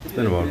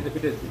Been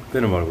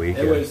about a week.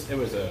 It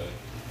was a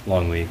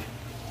long week.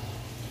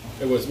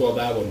 It was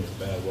that one was a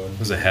bad one. It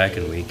was a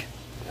hacking week.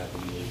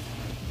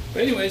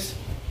 But anyways,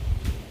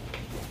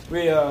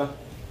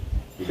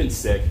 we've been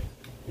sick.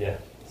 Yeah.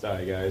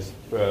 Sorry guys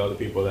for all the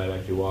people that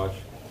actually watch.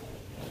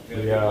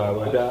 We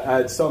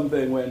had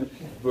something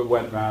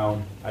went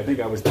round. I think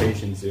I was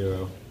patient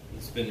 0.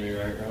 Spin me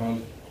right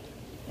round.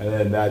 And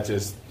then that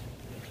just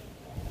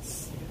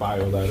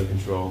spiraled out of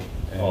control.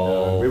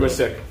 And we were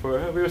sick for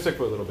a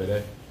little bit,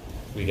 eh?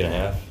 Week and a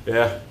half.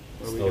 Yeah.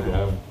 Still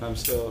going. I'm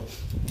still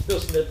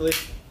sniffly.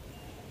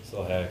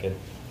 Still hacking.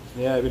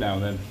 Yeah, every now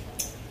and then.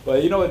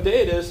 But you know what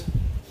day it is?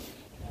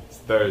 It's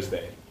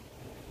Thursday.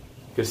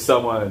 Because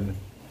someone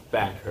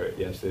back hurt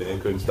yesterday and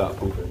couldn't stop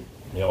pooping.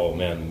 Yeah, oh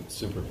man,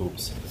 super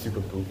poops.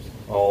 Super poops.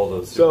 All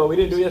those. So we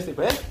didn't do it yesterday,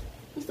 but hey,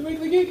 it's the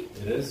weekly geek.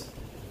 It is.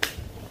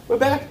 We're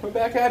back. We're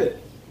back at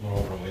it. I'm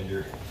over to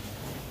winter.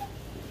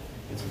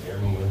 Get some air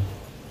moving.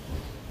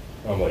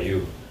 How about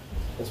you?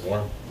 It's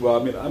warm.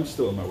 Well, I mean, I'm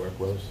still in my work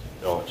clothes.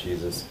 Oh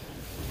Jesus.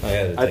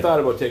 I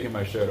thought about taking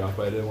my shirt off,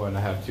 but I didn't want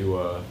to have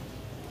to.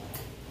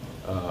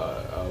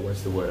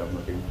 What's the word I'm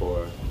looking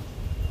for?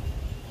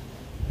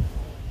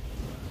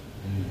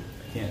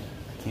 I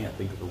can't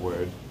think of the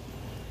word.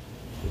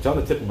 It's on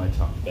the tip of my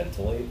tongue.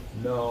 Ventilate?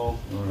 No.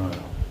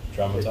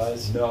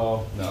 Traumatize?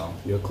 No.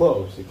 You're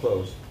close.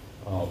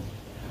 I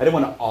didn't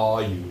want to awe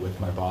you with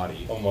my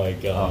body. Oh my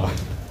god.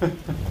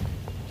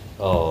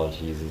 Oh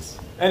Jesus.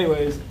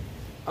 Anyways,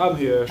 I'm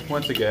here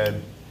once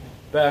again,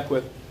 back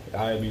with.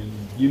 I mean,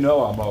 you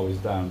know I'm always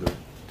down to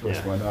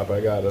twist one up.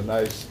 I got a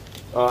nice.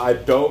 I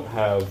don't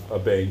have a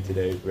bang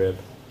today. Rip.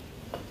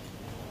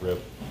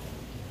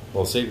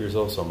 Well, save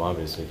yourself some,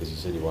 obviously, because you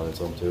said you wanted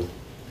some too.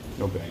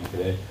 No bang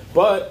today.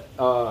 But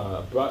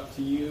brought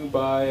to you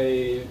by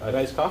a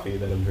nice coffee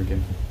that I'm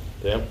drinking.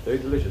 Damn. Very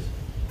delicious.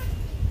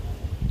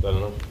 I don't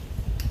know.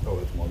 Oh,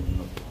 it's more than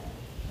enough.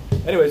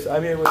 Anyways,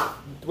 I'm here with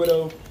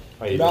Dwitto.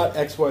 Not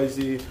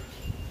XYZ.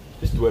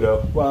 Just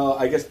Dwitto. Well,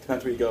 I guess it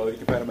depends where you go. You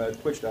can find him at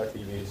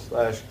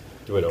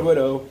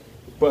twitch.tv/Dwitto.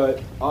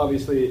 But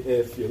obviously,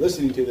 if you're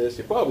listening to this,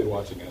 you're probably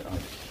watching it on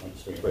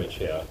stream.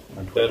 Twitch, yeah.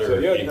 On Twitch. So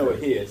you already know what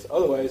he is.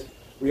 Otherwise,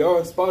 we are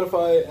on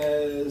Spotify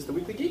as The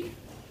Weekly Geek.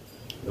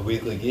 The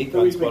Weekly Geek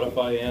on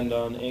Spotify and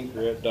on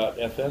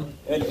Anchor.fm.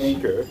 And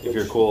Anchor. If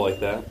you're cool like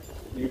that.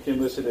 You can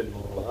listen in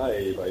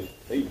live, I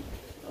think.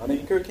 On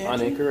Anchor, can't you?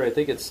 On Anchor, I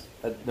think it's...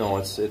 no,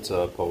 it's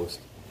a post.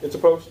 It's a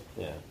post?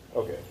 Yeah.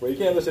 Okay. Well, you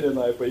can't listen in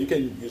live, but you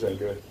can use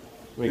Anchor.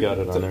 We got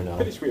it on there now. It's a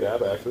pretty sweet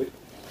app, actually.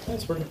 Yeah,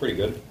 it's working pretty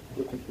good.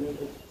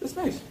 It's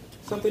nice.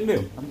 Something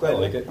new. I'm glad. I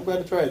like it. I'm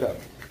glad to try it out.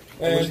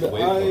 And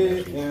I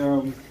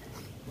am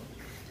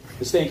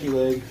the Stanky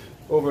Leg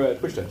over at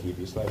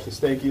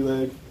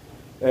twitch.tv/thestankyleg.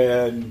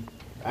 And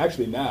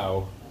actually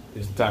now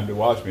is the time to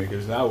watch me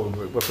because now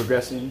we're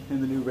progressing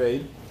in the new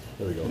raid.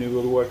 There we go. The new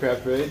World of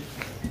Warcraft raid.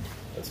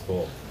 That's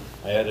cool.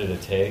 I added a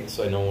tag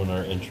so I know when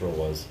our intro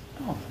was.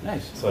 Oh,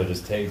 nice. So I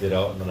just tagged it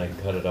out and then I can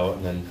cut it out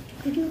and then...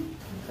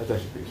 That's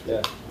actually pretty sweet.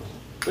 Yeah.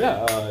 But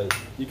yeah,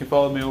 you can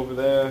follow me over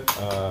there.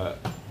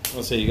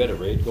 I'll say you got a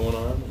raid going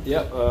on?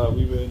 Yep,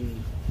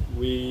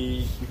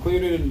 we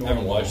cleared it in normal. I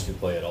haven't watched you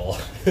play at all.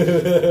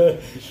 You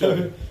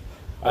should.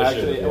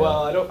 Actually, yeah.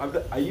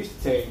 Well, I used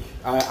to take.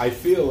 I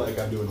feel like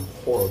I'm doing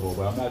horrible,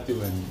 but I'm not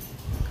doing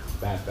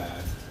that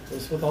bad.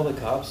 What's with all the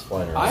cops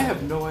flying around? I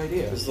have no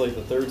idea. This is like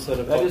the third set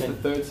of That is the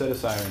third set of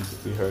sirens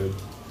that we heard.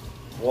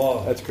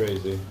 Whoa. That's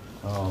crazy.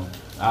 There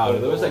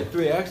was like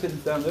 3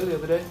 accidents down there the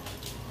other day.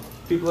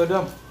 People are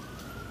dumb.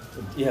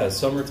 Yeah, it's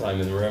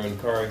summertime and we're having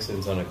car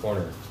accidents on a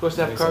corner. Supposed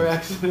to have car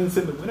accidents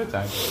in the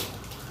wintertime.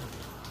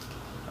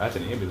 That's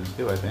an ambulance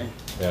too, I think.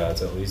 Yeah,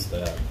 it's at least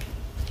that.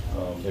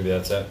 Maybe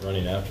that's that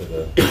running after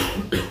the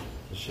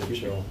shit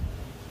show.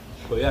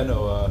 But yeah,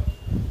 now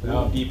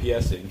I'm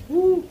DPSing.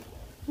 Woo!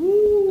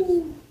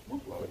 Woo!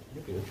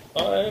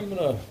 I'm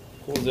gonna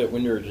close that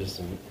window just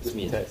a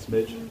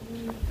smidge.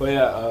 But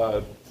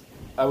yeah,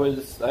 I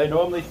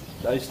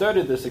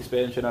started this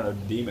expansion on a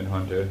Demon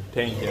Hunter,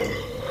 tanking,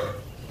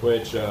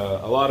 which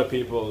a lot of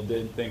people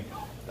didn't think.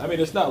 I mean,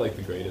 it's not like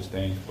the greatest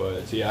tank,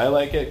 but see, I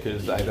like it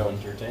because I don't.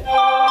 Hunter tank?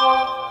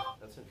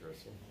 That's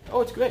interesting.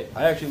 Oh, it's great.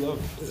 I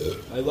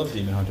love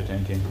Demon Hunter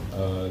tanking.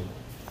 The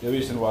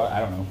reason why, I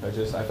don't know.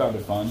 I found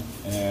it fun,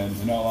 and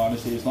in all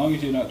honesty, as long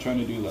as you're not trying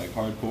to do like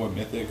hardcore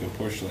Mythic or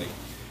push like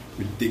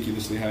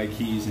ridiculously high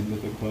keys in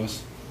Mythic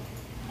Plus.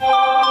 I'm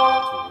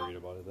not too worried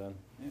about it then.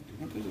 Yeah,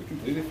 Demon Hunters are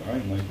completely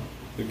fine. Like,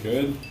 they're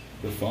good,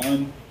 they're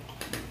fun,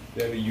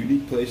 they have a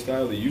unique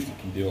playstyle. They usually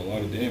can deal a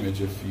lot of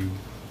damage if you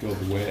go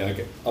the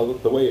way,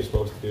 the way you're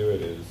supposed to do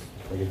it is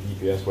like a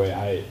DPS way.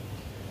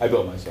 I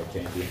built myself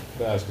tanky.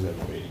 That's because I've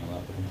been waiting a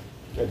lot.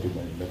 I do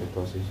many Mythic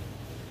Pluses.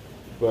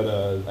 But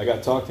I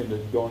got talked into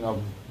going up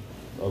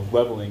of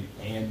leveling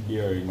and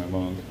gearing my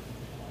monk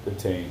to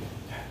tank.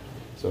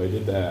 So I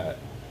did that.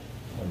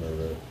 I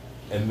remember.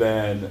 And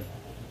then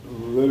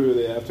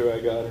literally after I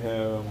got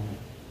him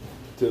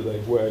to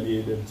like where I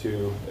needed him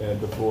to, and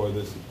before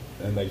this,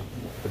 and like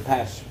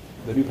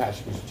the new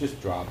patch was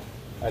just dropped.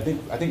 I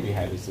think we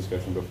had this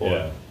discussion before.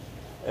 Yeah.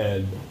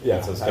 And yeah,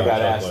 That's a I Scotch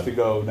got asked one. to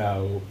go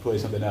now play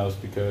something else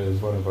because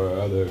one of our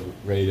other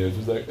raiders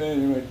was like, "Hey,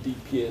 you want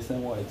DPS? I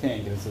want a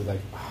tank." And it's like,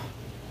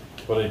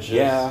 But it just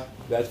yeah,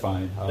 that's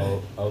fine.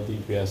 I'll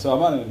DPS. So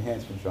I'm on an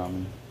enhancement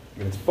shaman,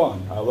 and it's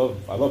fun. I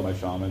love my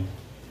shaman,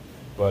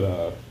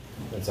 but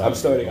it's I'm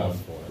starting going off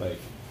for it. like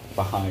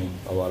behind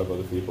a lot of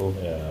other people.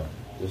 Yeah.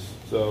 Just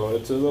so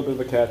it's a little bit of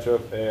a catch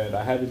up, and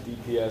I haven't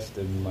DPS'd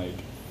in like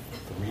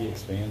 3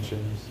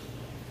 expansions.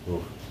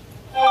 Oof.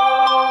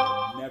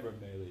 I've never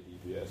melee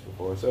DPS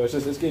before, so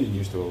it's getting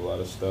used to a lot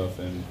of stuff,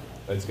 and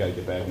I just gotta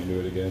get back into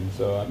it again.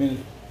 So I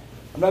mean,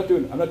 I'm not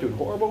doing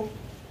horrible,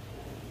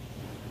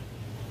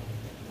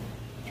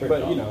 Trick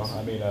but you know, dogs.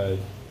 I mean, I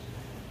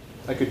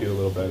could do a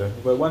little better.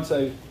 But once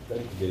I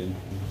can get in,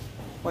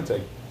 once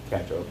I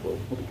catch up, we'll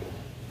be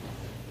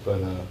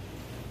good.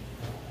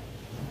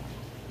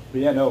 But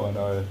yeah, no,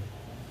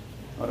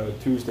 on a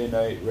Tuesday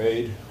night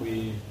raid,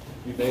 we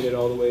made it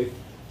all the way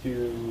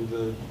to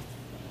the,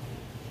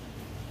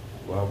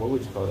 wow, what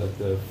would you call that?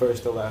 The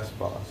first to last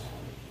boss.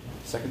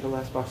 Second to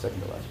last boss?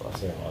 Second to last boss.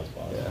 Second last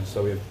boss. Yeah,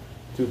 so we have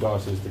 2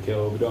 bosses to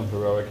kill. We're doing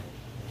heroic.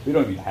 We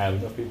don't even have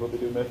enough people to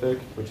do mythic,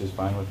 which is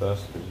fine with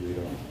us because we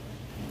don't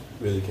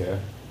really care.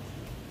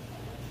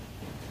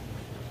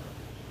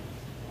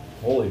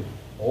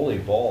 Holy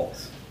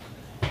balls.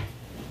 Look,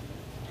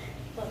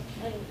 I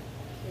don't care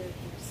if you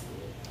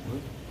see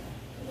it.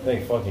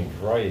 Thank fucking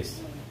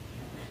Christ.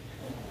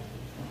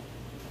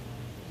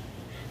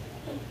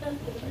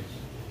 Thanks.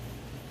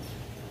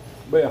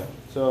 But yeah,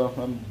 so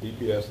I'm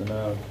DPS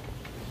now.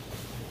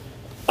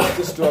 It's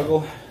a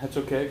struggle. That's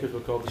okay because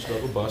we'll call it the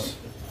struggle bus.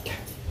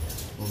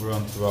 We'll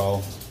run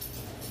Thrall.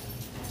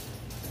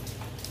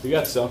 We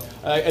got some.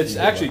 It's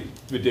actually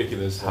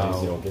ridiculous You don't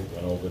how. get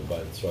run over by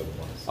the struggle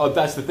ones. Oh,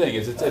 that's the thing.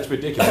 It's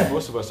ridiculous.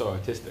 Most of us are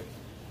autistic.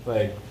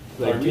 Like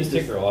we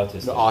Artistic just- or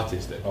autistic? No,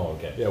 autistic. Oh,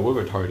 okay. Yeah,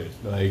 we're retarded.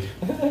 Like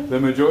the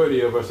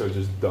majority of us are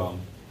just dumb.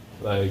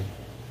 Like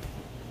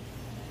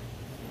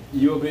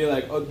you'll be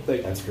like, oh,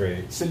 like That's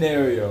great.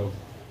 scenario.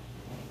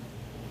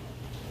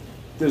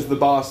 There's the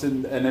boss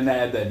and an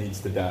ad that needs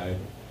to die.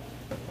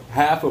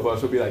 Half of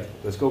us will be like,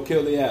 let's go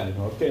kill the ad.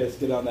 Okay, let's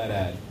get on that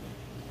ad.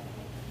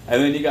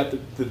 And then you got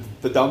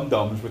the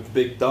dum-dums with the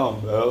big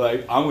dumb. They're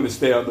like, I'm going to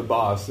stay on the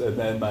boss. And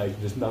then,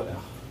 like, just nothing.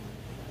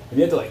 And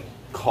you have to, like,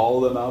 call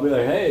them out. Be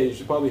like, hey, you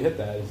should probably hit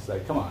that. It's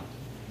like, come on.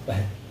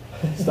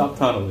 Stop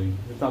tunneling.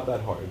 It's not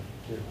that hard.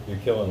 You're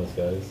killing us,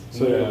 guys.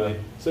 So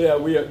yeah,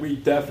 we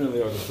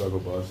definitely are the struggle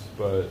bus.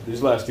 But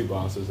these last 2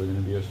 bosses are going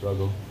to be a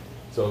struggle.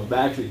 So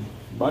actually,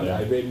 Monday, Yeah.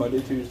 I raid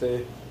Monday,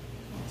 Tuesday.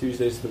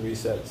 Tuesday's the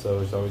reset,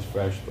 so it's always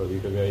fresh. But we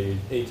could raid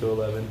 8 to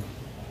 11.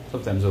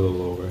 Sometimes a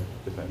little over,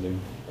 depending.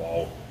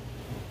 Wow.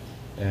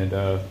 And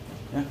yeah,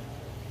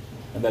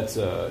 and that's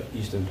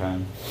Eastern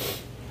time.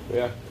 But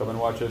yeah, come and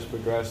watch us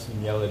progress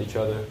and yell at each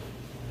other.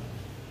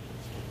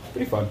 It's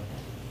pretty fun.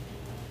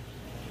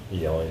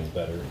 Yelling is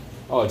better.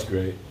 Oh, it's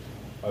great.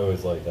 I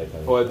always like that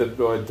kind of.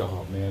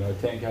 Oh man, our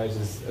tank has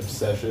this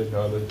obsession.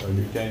 Our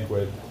new tank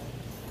with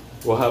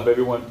we'll have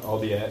everyone, all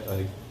the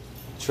like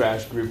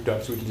trash grouped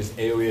up, so we can just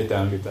AOE it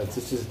down. Let's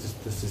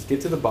just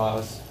get to the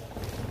boss.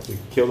 We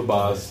can kill the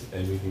boss,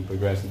 and we can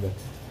progress into.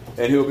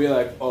 And he'll be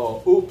like,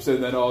 oh, oops,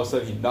 and then all of a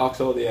sudden he knocks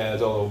all the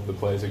ads all over the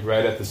place, like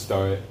right at the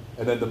start.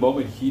 And then the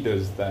moment he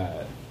does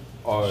that,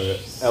 our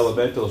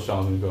elemental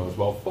shaman goes,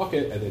 well, fuck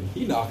it, and then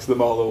he knocks them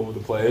all over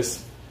the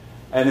place.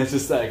 And it's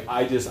just like,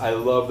 I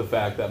love the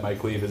fact that my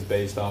cleave is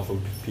based off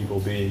of people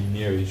being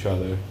near each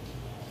other.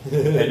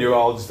 And you're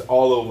all just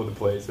all over the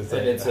place. It's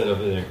like, And instead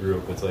of in a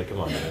group, it's like, come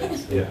on,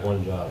 guys. Yeah.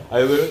 One job.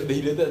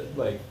 He did that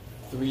like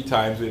 3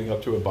 times leading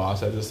up to a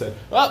boss. I just said,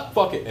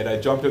 fuck it. And I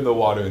jumped in the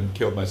water and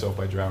killed myself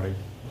by drowning.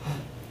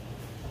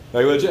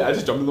 Like legit, I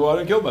just jumped in the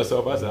water and killed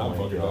myself. I said, I'm Oh my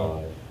fucking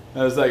God. done.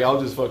 And I was like,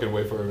 I'll just fucking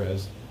wait for a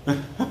res. I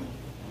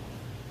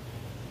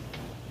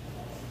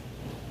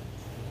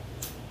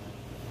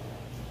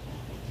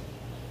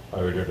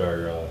ordered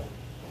our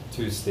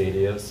 2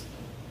 Stadias.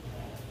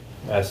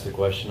 Asked a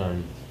question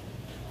on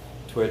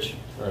Twitch,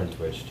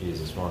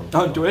 Jesus, wrong.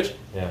 On Twitch?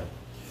 Yeah,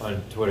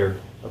 on Twitter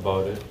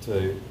about it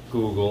to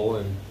Google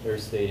and their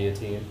Stadia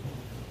team.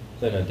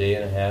 Then a day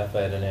and a half,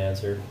 I had an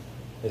answer.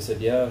 They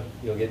said, yeah,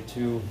 you'll get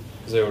 2,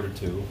 because I ordered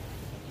 2.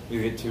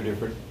 You get 2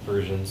 different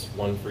versions,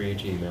 1 for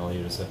each email.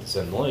 You just have to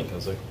send the link. I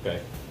was like,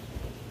 okay.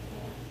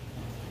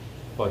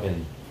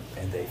 Fucking.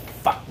 And they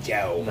fucked you.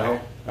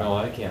 No,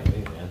 I can't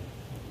wait, man.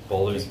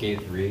 Baldur's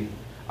Gate 3.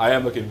 I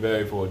am looking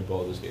very forward to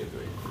Baldur's Gate 3.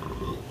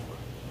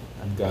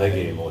 I'm That dying.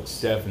 game looks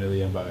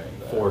Definitely am buying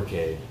that.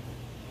 4K.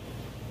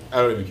 I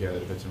don't even care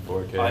that if it's in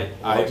 4K.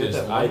 I get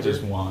that I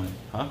just monitor.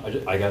 want. Huh?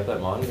 I got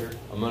that monitor.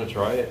 I'm gonna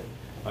try it.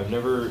 I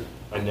never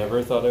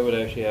thought I would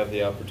actually have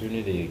the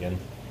opportunity again.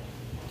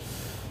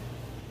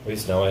 At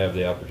least now I have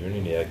the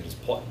opportunity. I can just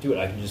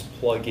I can just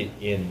plug it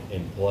in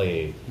and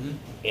play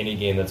any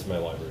game that's in my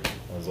library.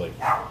 I was like,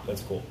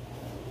 that's cool.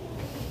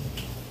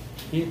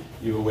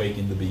 You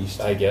awakened the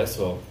beast. I guess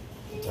so.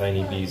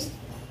 Tiny beast.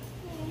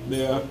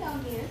 Yeah.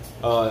 Down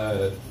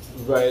here.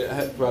 Right, I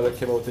had brother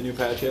came out with a new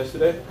patch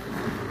yesterday,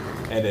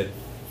 and it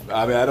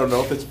I mean, I don't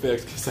know if it's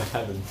fixed because I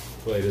haven't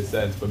played it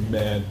since, but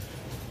man,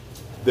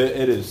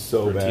 it is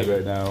so For bad team,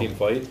 right now. Team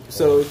fight?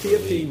 So Or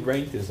TFT league?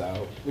 ranked is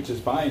out, which is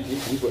fine.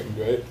 TFT's working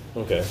great.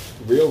 Okay.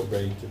 Real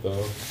ranked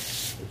though,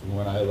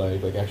 when I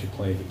like actually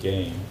playing the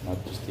game,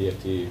 not just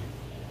TFT,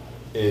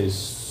 is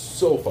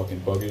so fucking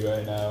buggy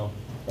right now.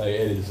 Like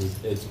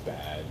it's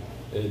bad.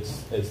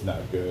 It's not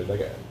good.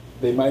 Like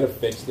they might have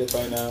fixed it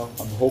by now.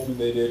 I'm hoping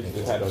they did because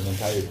they've had an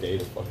entire day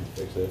to fucking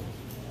fix it.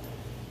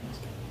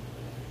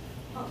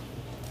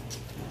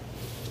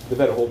 They've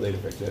had a whole day to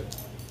fix it.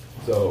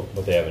 So,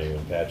 But they haven't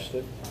even patched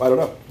it? I don't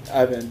know. I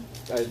haven't.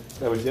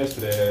 That was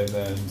yesterday, and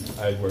then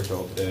I worked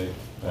all day.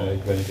 I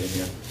couldn't came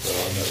here,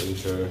 so I'm not really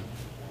sure.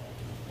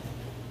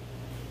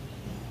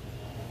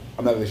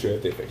 I'm not really sure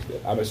if they fixed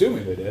it. I'm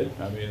assuming they did.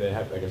 I mean, they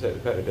have, like I said,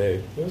 they've had a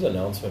day. There was an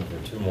announcement for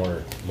 2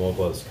 more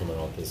MOBAs coming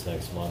out this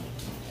next month.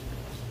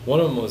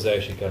 One of them was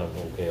actually kind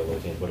of okay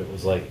looking, but it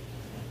was like,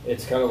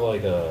 it's kind of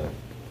like a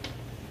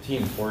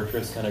Team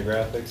Fortress kind of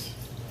graphics.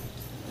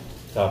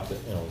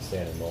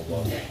 Standard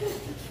MOBA.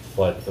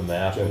 But the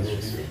map was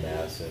just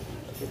massive.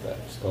 That's what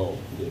that's called.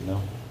 You didn't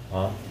know?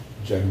 Huh?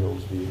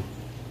 General's View.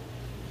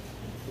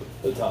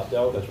 The top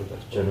down? That's what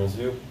that's called. General's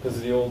View? Because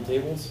of the old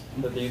tables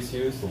that they used to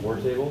use, the war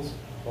tables?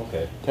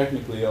 Okay.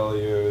 Technically, all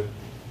your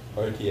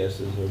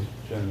RTSs are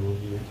General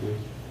View too.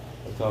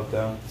 A top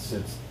down.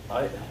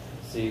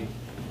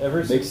 Ever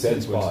Makes since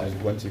sense Civ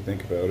 5, once you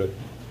think about it.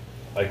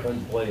 I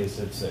couldn't play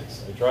Civ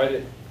 6. I tried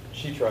it.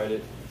 She tried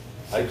it.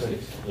 I Civ couldn't.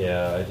 6?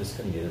 Yeah, I just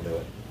couldn't get into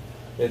it.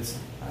 There's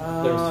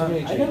too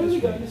many I never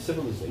really changes got for me. into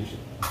Civilization.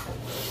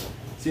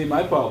 See,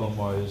 my problem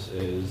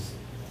is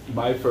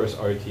my first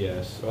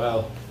RTS.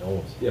 Well,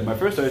 No. yeah, my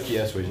first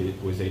RTS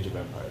was Age of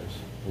Empires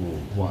Ooh.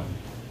 1,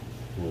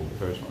 Ooh. the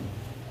first one.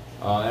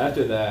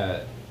 After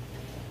that,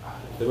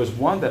 there was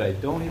one that I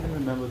don't even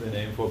remember the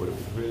name for, but it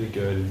was really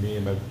good. And me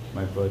and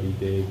my buddy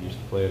Dave used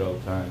to play it all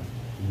the time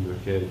when we were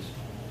kids.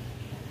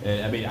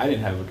 And I mean, I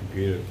didn't have a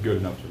computer good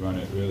enough to run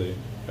it really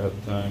at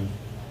the time,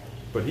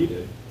 but he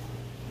did.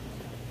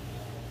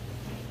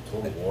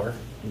 Total War?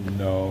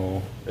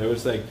 No, it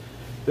was like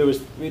there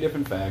was 3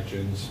 different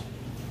factions,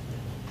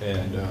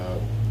 and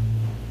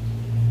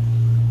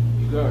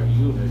you got a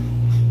unit,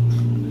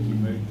 you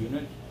made a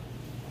unit,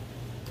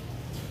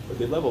 but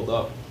they leveled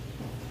up,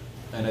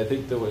 and I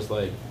think there was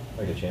like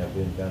Like a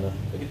champion, kind of.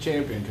 a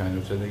champion kind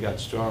of, so they got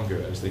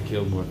stronger as they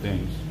killed more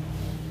things.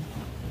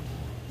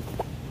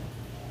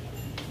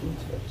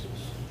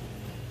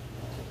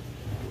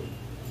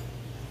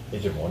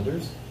 Age of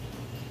Wonders?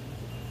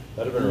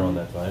 That'd have been around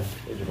that time.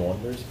 Age of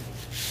Wonders?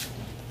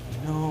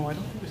 No, I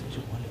don't think it was Age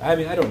of Wonders. I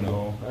mean, I don't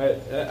know.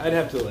 I'd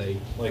have to like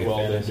Like a delve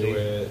fantasy? into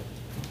it,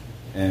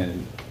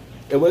 and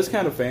it was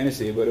kind of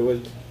fantasy, but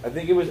I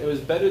think it was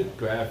better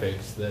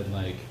graphics than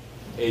like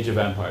Age of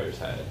Empires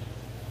had.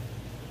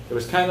 It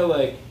was kind of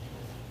like,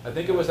 I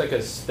think it was like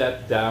a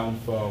step down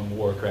from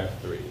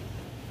Warcraft 3. It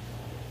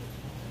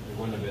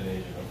wouldn't have been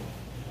Age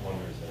of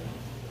Wonders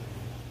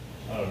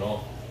then. I don't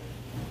know.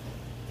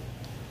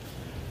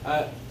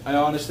 I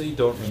honestly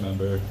don't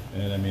remember,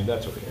 and I mean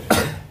that's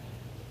okay.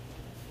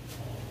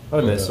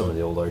 I miss some of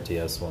the old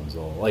RTS ones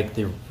though, like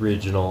the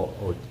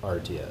original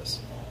RTS.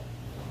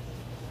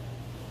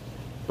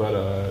 But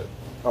no,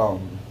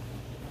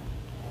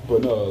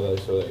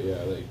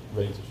 like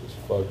rates is just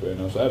fucked right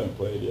now, so I haven't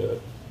played yet.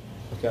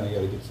 I kind of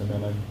got to get some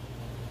in. I'm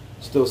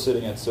still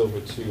sitting at Silver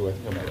 2. I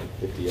think I'm at like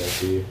 50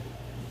 LP,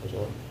 which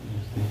I'll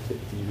use the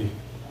TV.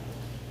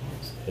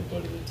 Just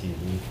headbutt to the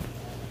TV.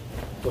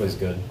 Always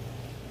good.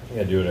 I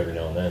gotta do it every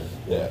now and then.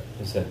 Yeah.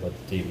 Just headbutt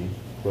the TV.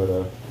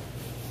 But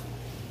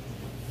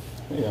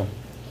yeah,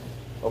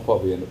 I'll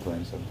probably end up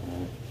playing some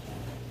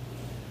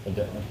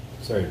tonight.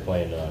 I started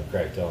playing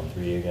Crackdown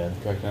 3 again.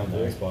 Crackdown on the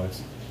 3?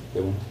 Xbox.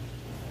 Good one.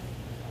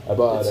 I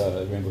bought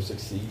It's- Rainbow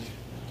Six Siege.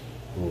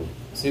 Ooh.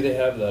 See, they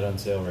have that on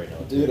sale right now.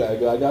 Too. Dude,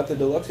 I got the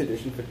deluxe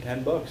edition for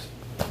 $10.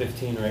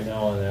 15 right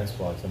now on the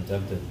Xbox. I'm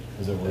tempted.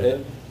 Is it worth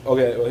it?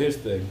 Okay, well here's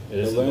the thing. It The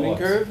is learning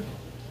deluxe. curve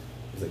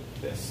is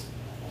like this.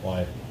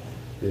 Why?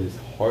 It is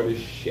hard as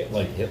shit.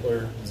 Like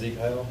Hitler, Zeke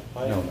Heil?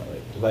 No,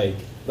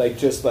 like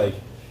just like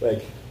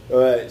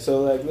alright,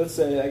 so like let's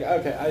say like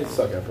okay, I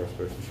suck at first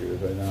person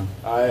shooters right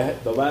now.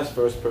 The last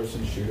first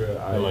person shooter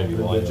I That might be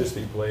why, though.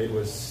 religiously played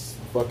was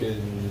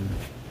fucking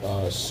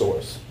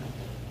Source.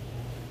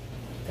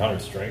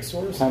 Counter-Strike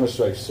Source?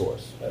 Counter-Strike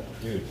Source.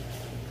 Dude,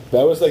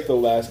 That was like the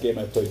last game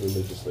I played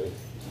religiously,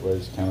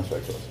 was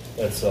Counter-Strike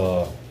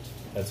Source.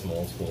 that's some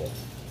old school.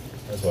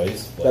 That's why I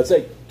used to play. That's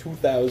like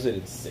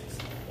 2006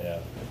 Yeah.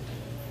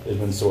 is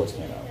when Source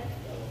came out.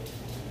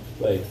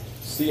 Like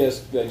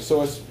CS, like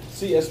Source,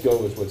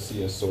 CS:GO is what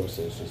CS Source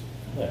is, just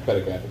Yeah.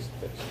 better graphics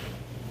and things.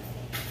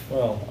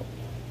 Well,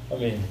 I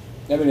mean,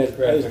 It's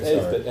Graphics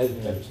are-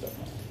 better stuff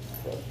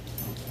now.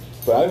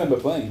 But I remember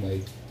playing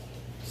like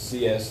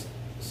CS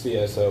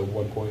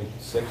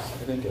 1.6,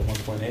 I think, at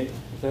 1.8.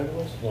 Is that what it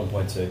was?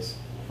 1.6.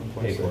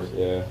 1.6. Hey, Court.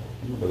 Yeah,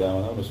 I remember that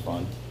one. That was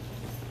fun.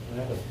 What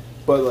happened?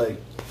 But like,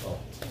 Oh.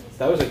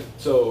 that was like,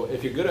 so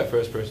if you're good at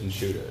first-person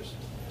shooters,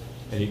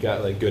 and you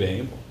got like good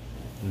aim,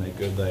 and like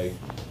good like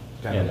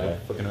kind of Yeah,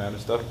 like flicking around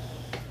and stuff.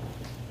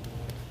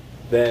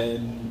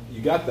 Then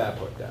you got that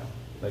part down.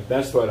 Like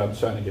that's what I'm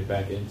trying to get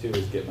back into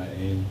is get my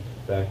aim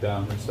back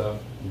down and stuff,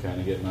 and kind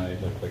of get my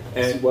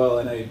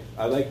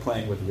I like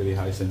playing with really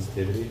high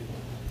sensitivity,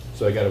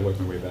 so I got to work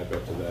my way back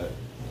up to that.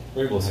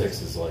 Rainbow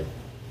Six is like.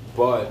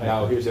 But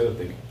now here's the other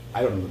thing: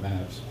 I don't know the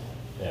maps,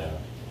 Yeah.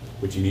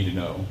 which you need to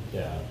know.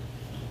 Yeah.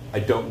 I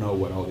don't know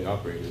what all the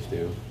operators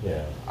do.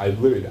 Yeah. I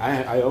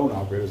own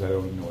operators. I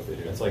don't even know what they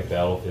do. It's like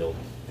Battlefield.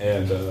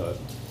 And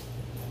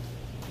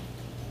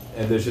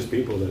there's just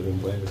people that have been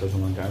playing for such a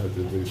long time that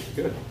they're really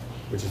good,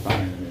 which is fine.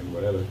 I mean,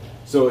 whatever.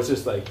 So it's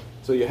just like,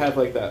 so you have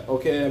like that.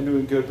 Okay, I'm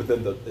doing good, but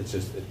then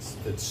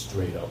it's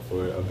straight up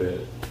for a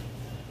bit.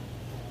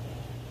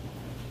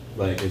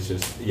 Like it's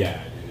just dude.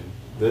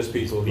 There's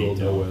people who will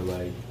know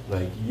where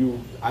like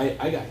you.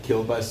 I got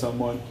killed by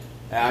someone,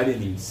 and I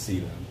didn't even see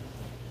them,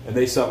 and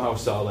they somehow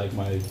saw like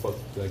my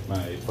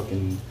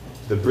fucking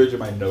the bridge of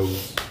my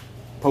nose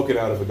poking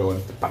out of it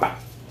going pa-pa,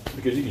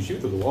 because you can shoot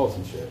through the walls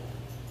and shit.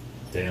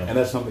 Damn. And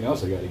that's something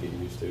else I got to get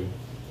used to.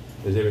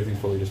 Is everything's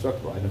fully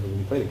destructible? I never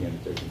really played a game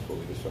that's everything's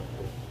fully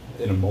destructible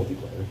in a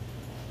multiplayer.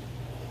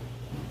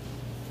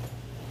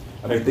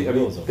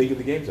 Think of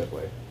the games I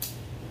play.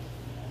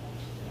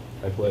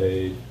 I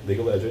play League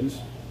of Legends.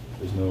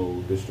 There's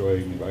no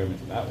destroying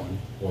environments in that one.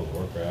 World of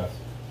Warcraft.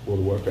 World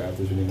of Warcraft,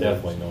 there's really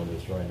Definitely no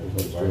destroying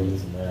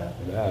environments in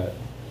that.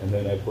 And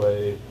then I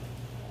play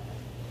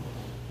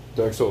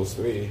Dark Souls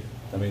 3.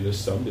 I mean, there's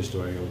some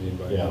destroying of the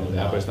environment in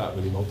that, but it's not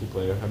really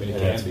multiplayer. I mean, it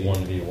can be.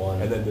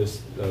 1v1. And then there's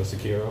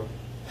Sekiro.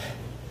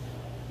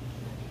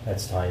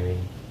 That's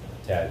timing,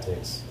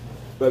 tactics.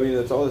 But I mean,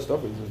 that's all this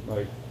stuff is just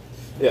like,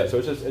 yeah.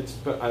 So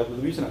the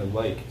reason I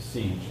like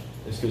Siege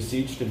is because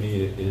Siege to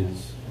me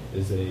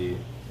is a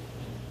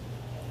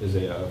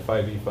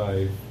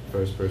 5v5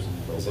 first person.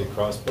 Is it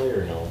crossplay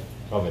or no?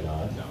 Probably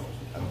not. No,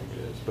 I don't think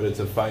it is. But it's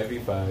a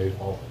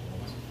 5v5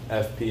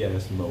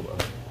 FPS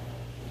MOBA.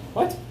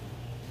 What?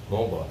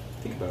 MOBA.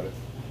 Think about it.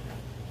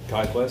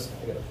 Conquest?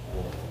 I got a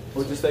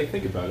Well, just like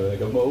think about it.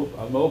 Like a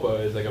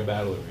MOBA is like a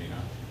battle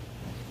arena.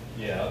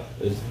 Yeah.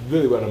 It's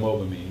really what a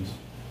MOBA means.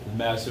 A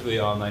massively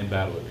online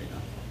battle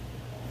arena.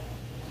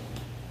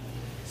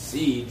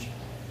 Siege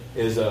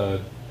is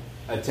a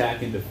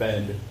attack and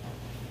defend.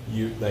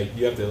 You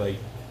have to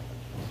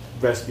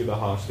rescue the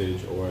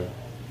hostage or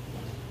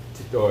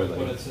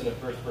it's in a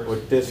first person. or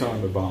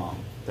disarm a bomb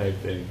type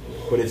thing.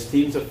 But it's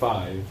teams of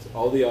 5.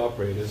 All the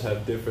operators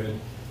have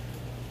different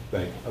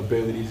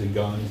abilities and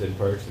guns and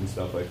perks and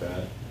stuff like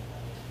that.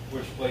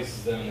 Which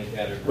places them in the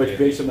category? Which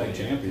makes them like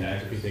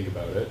champions if you think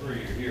about it. Or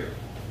you're here.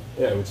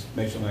 Yeah, which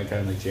makes them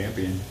kind of like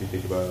champions if you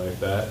think about it like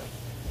that.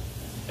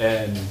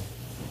 And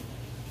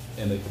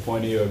like the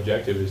point of your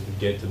objective is to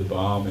get to the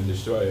bomb and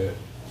destroy it.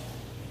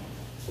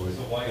 So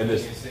why and would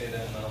you say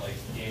then that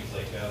games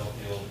like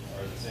Battlefield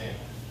are the same?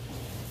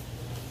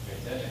 I mean,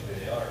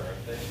 technically they are,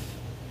 aren't they?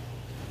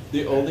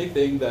 The only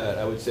thing that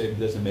I would say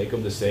doesn't make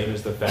them the same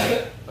is the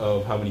fact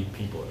of how many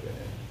people are in it.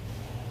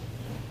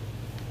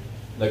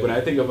 Like when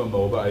I think of a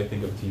MOBA, I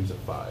think of teams of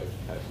 5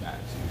 at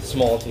max.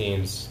 Small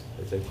teams,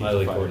 it's like teams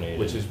highly of 5, coordinated.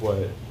 which is what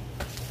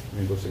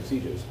Rainbow Six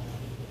Siege is.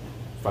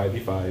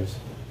 5v5s.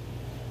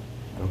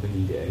 I don't think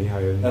you can get any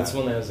higher than That's that.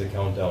 one that has a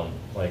countdown,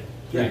 like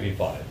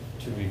 3v5,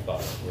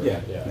 2v5. Yeah,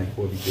 yeah. like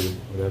 4v2,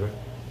 whatever.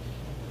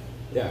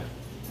 Yeah.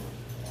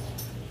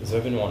 Because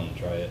I've been wanting to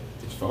try it.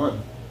 It's fun.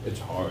 It's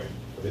hard,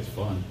 but it's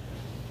fun.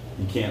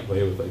 You can't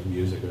play with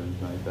music or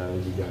anything like that.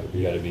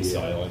 You gotta be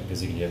silent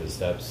because you can hear the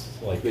steps,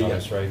 like Yeah,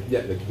 Counter-Strike.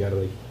 Yeah, you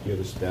gotta hear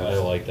the steps.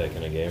 I like that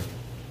kind of game.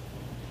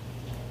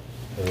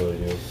 I really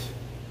do.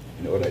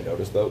 You know what I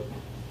noticed though?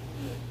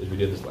 Is we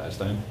did this last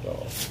time.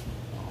 Oh.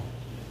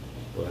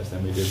 The last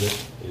time we did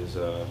this is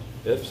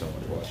if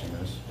someone's watching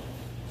this.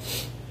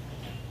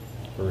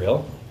 For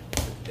real?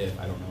 If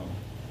I don't know.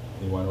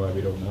 You wonder why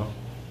we don't know?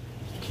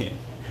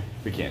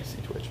 We can't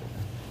see Twitch right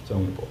now. So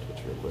I'm gonna pull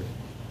Twitch real quick.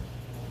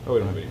 Oh, we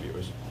don't have any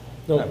viewers.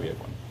 Nope. No, we have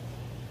one.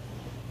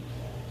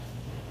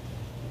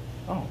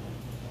 Oh.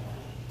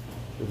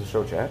 Does it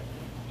show chat?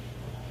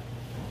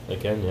 I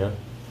can, yeah.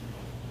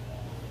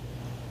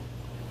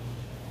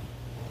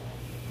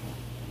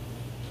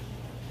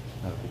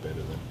 That'll be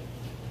better than.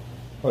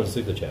 I'll just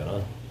leave the chat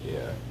on,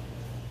 Yeah.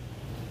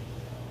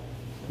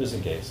 just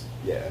in case.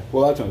 Yeah.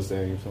 Well, that's what I'm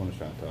saying. If someone's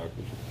trying to talk,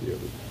 we should be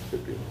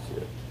able to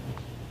see it.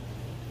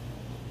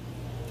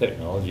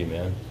 Technology,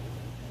 man.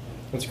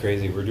 That's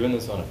crazy. We're doing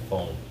this on a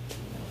phone.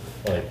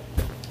 Like,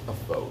 A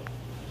phone.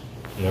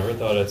 never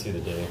thought I'd see the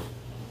day.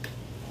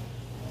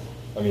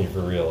 I mean,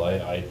 for real,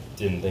 I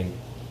didn't think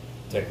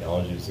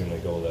technology was going to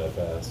go that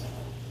fast.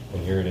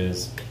 And here it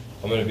is.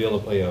 I'm going to be able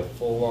to play a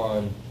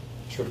full-on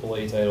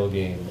AAA title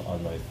game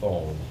on my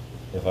phone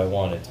if I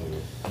wanted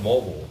to.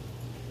 Mobile.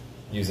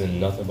 Using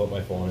nothing but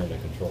my phone and a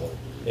controller.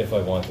 If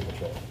I want the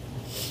controller.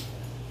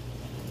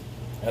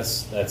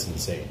 That's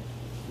insane.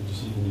 Did you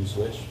see the new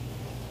Switch?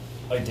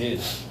 I did.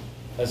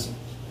 Has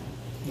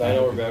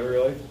 9-hour battery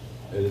life?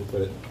 I did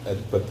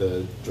put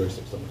the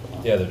joysticks on the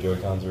phone. Yeah, the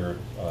Joy-Cons are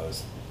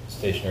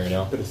stationary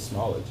now. But it's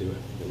smaller too.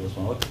 I think it was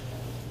smaller.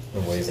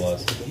 It weighs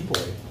less. It's a Game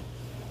Boy.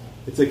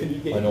 It's like a new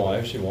Game I know. Boy. I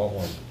actually want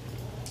one.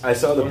 I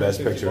saw the best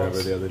 150 picture of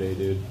bucks. it the other day,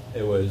 dude.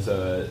 It was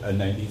a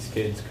 90s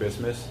kid's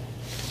Christmas.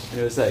 And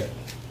it was like,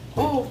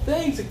 oh,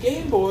 thanks, a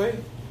Game Boy.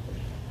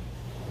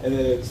 And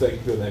then it's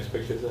like, the next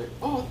picture is like,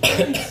 oh,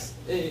 thanks,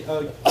 Game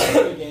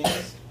Boy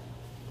games.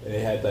 And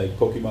it had like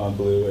Pokemon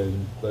Blue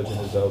and Legend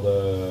of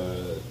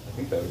Zelda. I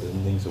think that was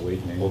in Link's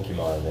Awakening.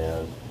 Pokemon,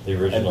 man. The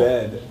And original.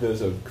 then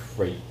there's a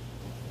crate.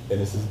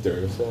 And this is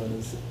Duracell. And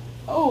it's,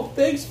 oh,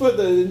 thanks for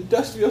the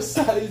industrial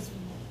size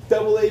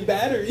AA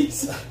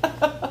batteries.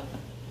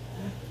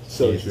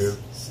 So Jesus.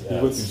 true. Yeah,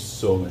 We went through it's-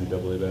 so many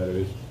AA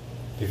batteries.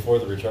 Before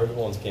the rechargeable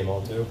ones came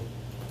out too.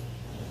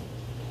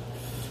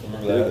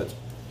 Remember Yeah, that?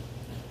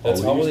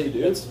 That's all we how used they. to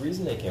do. That's the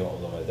reason they came out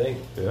with them, I think.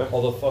 Yeah.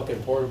 All the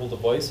fucking portable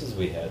devices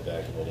we had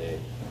back in the day.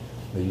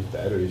 They used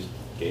batteries.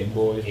 Game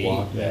Boys, 8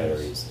 Walkmans.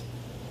 batteries.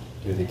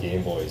 Dude, the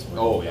Game Boys were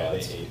Oh the yeah, they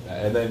nuts. ate.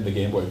 And then the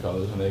Game Boy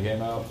Colors when they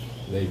came out,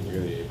 they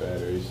really ate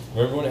batteries.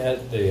 Remember when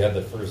they had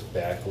the first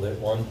backlit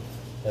one,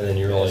 and then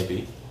you were like,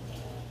 SP.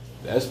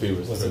 The SP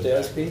was was the it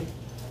first the back. SP?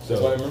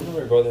 So I remember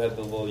my brother had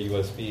the little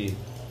USB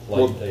light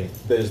Well, thing.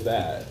 there's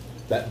that.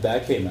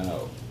 That came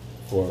out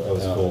for That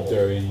was cool.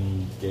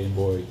 during Game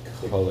Boy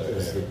Color. It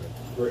was the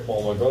era.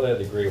 well, my brother had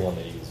the gray one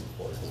that he used it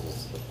for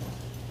because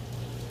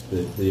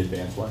it was The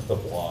advanced one. the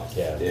block.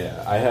 Yeah.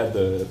 Yeah, I had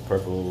the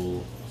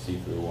purple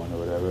see-through one or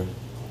whatever.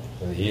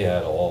 And he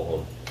had all of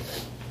them.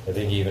 I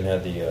think he even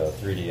had the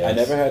 3DS. I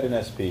never had an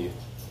SP.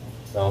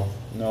 No.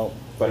 No,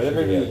 but I Sure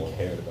never you had really one.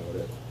 cared about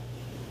it.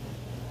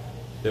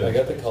 I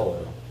got the color,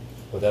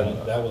 but then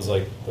that was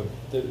like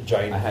the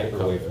giant I had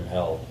paperweight color. from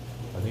hell.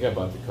 I think I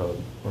bought the color.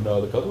 Well,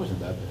 no, the color wasn't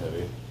that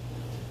heavy.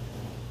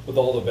 With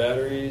all the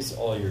batteries,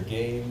 all your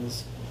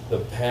games, the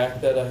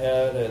pack that I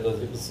had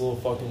this little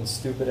fucking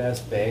stupid ass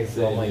bag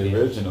for all my the games.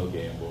 original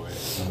Game Boy.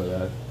 Remember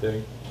that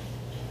thing?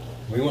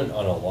 We went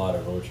on a lot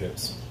of road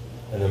trips,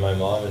 and then my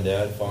mom and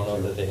dad found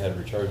out that they had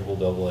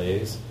rechargeable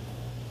AA's,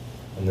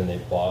 and then they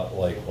bought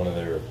like one of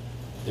the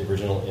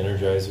original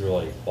Energizer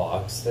like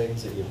box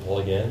things that you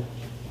plug in,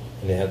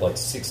 and they had like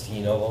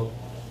 16 of them,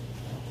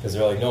 because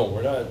they're like, no,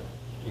 we're not.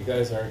 You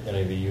guys aren't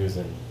going to be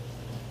using,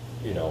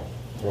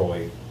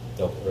 throwaway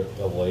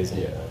AA's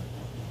anymore.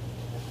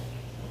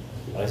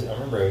 I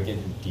remember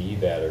getting D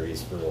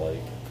batteries for like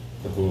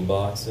the boom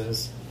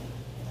boxes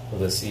with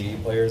the CD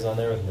players on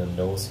there with the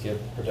no skip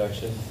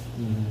protection,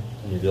 and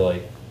you'd be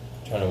like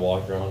trying to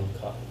walk around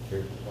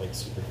like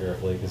super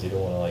carefully because you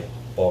don't want to like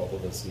bump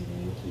with the CD.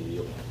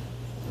 Yep.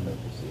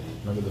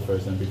 Remember the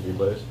first MP3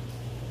 players?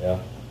 Yeah,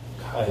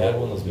 I had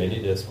one of those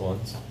mini disc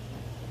ones.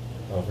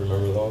 I don't know if you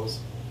remember those.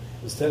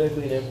 It was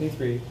technically an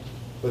MP3,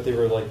 but they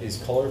were like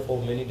these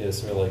colorful mini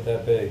discs. They were like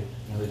that big.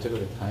 Well, they took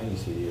like a tiny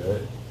CD,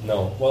 right?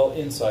 No, well,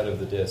 inside of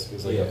the disc it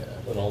was like Yeah.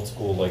 an old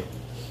school like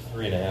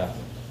 3.5,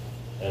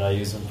 and I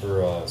used them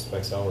for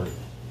Specs Hour,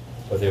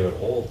 but they would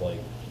hold like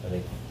I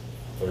think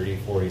 30,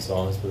 40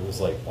 songs, but it was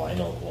like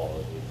vinyl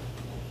quality,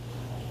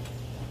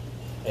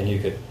 and you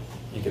could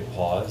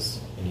pause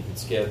and you could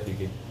skip,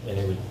 you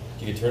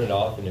could turn it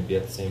off and it'd be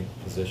at the same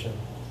position.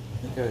 I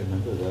think I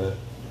remember that.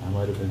 I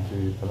might have been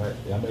too.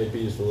 I might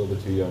be just a little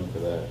bit too young for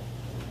that.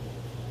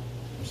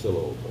 I'm still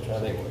old. But I'm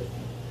trying to think.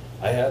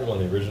 I had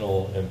one of the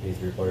original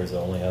MP3 players that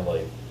only had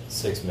like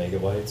 6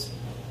 megabytes,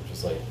 which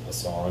is like a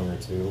song or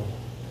two.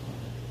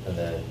 And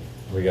then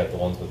we got the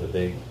ones with the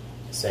big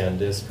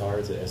SanDisk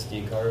cards, the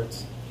SD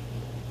cards,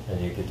 and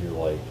you could do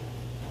like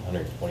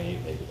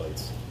 128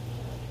 megabytes.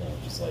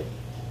 Just like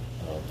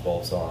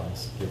 12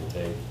 songs, give or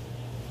take,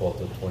 12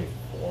 to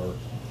 24,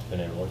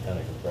 depending on what kind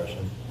of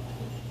compression.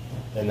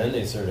 And then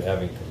they started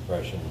having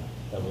compression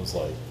that was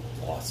like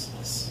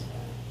lossless.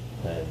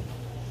 And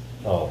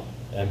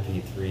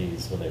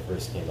MP3s when they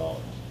first came out.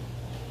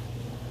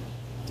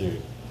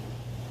 Dude.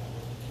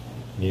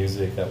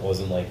 Music that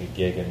wasn't like a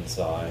gig in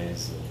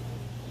size. And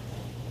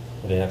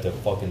we didn't have to have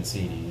fucking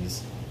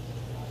CDs.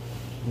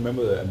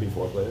 Remember the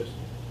MP4 players?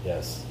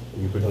 Yes.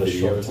 You put For the video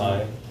short or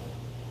something? time.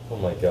 Oh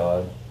my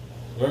god.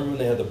 Remember when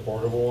they had the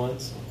portable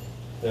ones?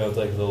 They had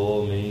like the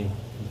little mini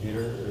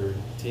computer or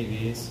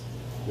TVs?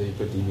 That you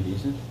put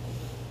DVDs in?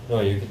 No,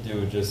 you could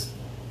do just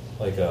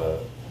like a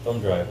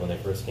thumb drive when they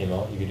first came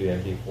out. You could do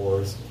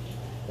MP4s,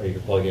 or you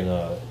could plug in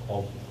a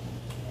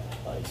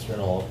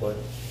external output.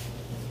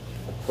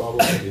 I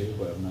probably do,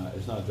 but I'm not.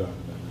 It's not drawing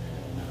the memory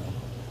right now.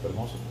 But I'm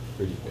also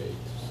pretty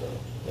baked, so.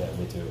 Yeah,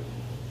 me too.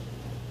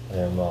 I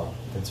am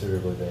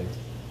considerably baked.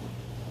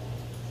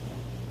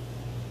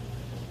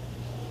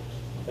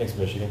 Thanks,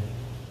 Michigan.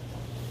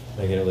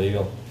 Making it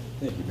legal.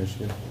 Thank you,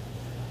 Michigan.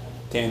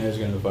 Tanner's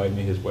gonna find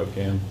me his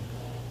webcam.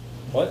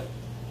 What?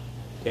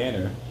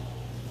 Tanner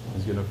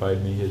is gonna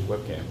find me his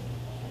webcam.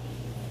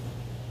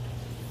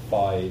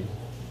 Find.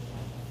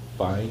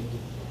 Find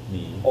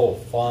me Oh,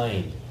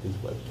 find. his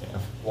webcam.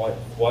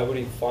 Why would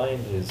he find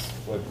his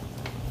web?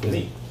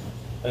 Me.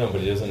 I know,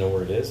 but he doesn't know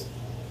where it is.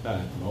 Not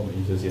at the moment.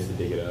 He just has to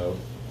dig it out.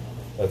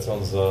 That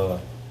sounds like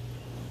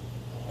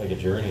a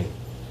journey.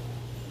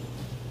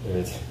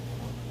 It's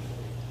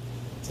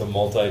a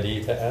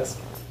multi-D task.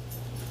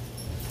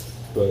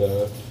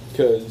 But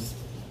because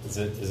Is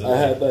it I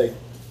had like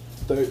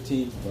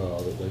 13. Oh,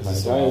 like my Is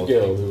this entire all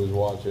guild thing? who was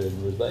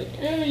watching was like,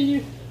 "Hey,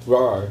 you."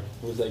 Rar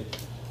was like,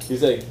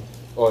 he's like,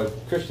 or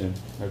Christian,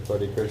 my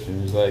buddy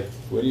Christian, was like,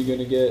 "When are you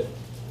gonna get?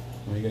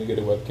 When are you gonna get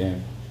a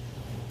webcam?"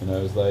 And I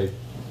was like,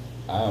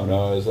 "I don't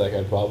know." I was like,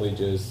 I'd probably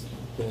just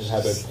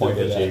have it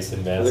pointed at.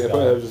 Jason I was like, mask I'd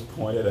probably on. have just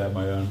pointed at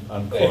my And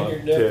unclogged your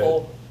tit.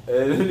 nipple.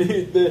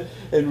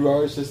 And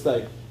Rar's just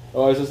like,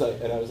 oh, I was just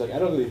like, and I was like, I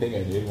don't really think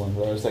I need one.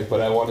 Rar was like,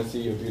 but I want to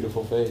see your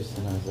beautiful face.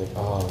 And I was like,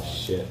 oh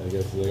shit, I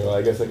guess like, well,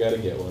 I guess I gotta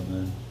get one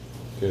then,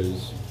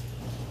 because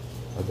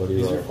my buddy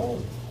Use Rar. your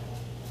phone.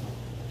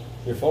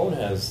 Your phone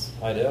has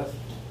high def.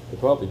 It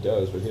probably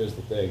does, but here's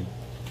the thing.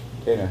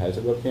 Kana has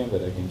a webcam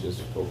that I can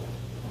just go.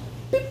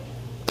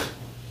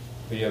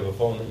 But you have a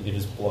phone that you can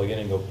just plug in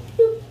and go.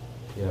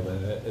 Yeah,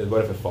 but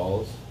what if it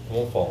falls? It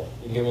won't fall.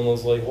 You can get one of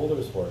those like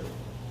holders for it.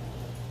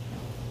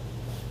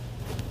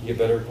 You get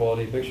better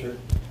quality picture.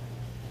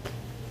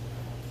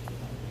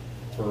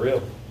 For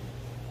real.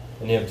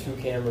 And you have 2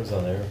 cameras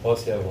on there,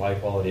 plus you have high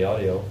quality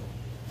audio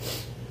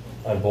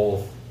on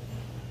both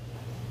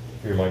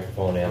for your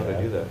microphone and How do I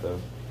that. do that though?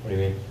 What do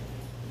you mean?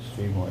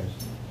 Stream-wise.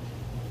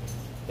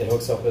 It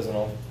hooks up as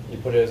you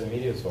put it as a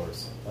media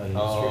source on Oh,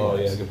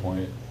 Streamlabs. yeah, good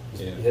point.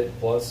 Just Yeah. hit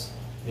plus,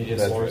 media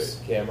That's source,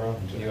 right. camera,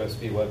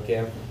 Exactly. USB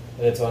webcam,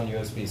 and it's on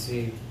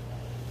USB-C.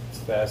 It's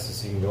the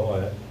fastest you can go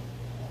at it.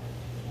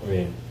 I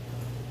mean,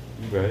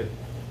 You right.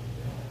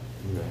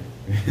 You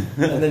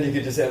right. and then you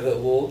could just have that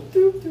little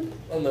doop doop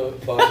on the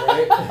bottom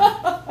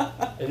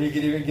right. And you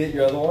could even get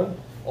your other one.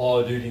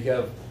 Oh, dude, you could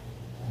have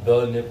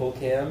the nipple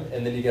cam,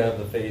 and then you could have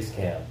the face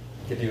cam.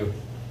 You could do.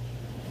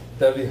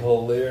 That'd be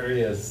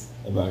hilarious.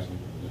 I'm actually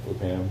nipple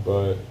cam,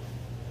 but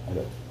I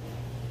don't.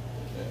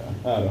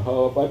 Yeah, I don't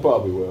know. I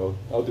probably will.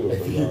 I'll do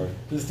it for Rar.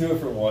 Just do it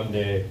for one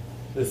day.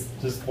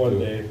 Just one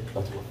day.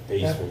 I'll do a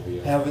face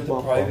reveal. Have it the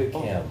Bum, private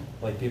bum, cam. bum.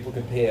 Like people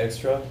can pay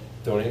extra,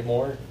 donate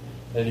more,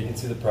 and you can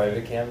see the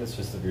private cam. It's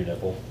just of your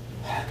nipple,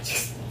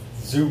 just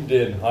zoomed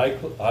in, high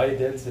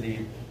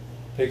density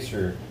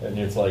picture, and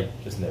it's like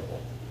just nipple.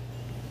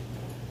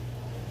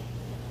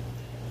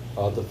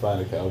 I'll have to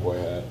find a cowboy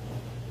hat.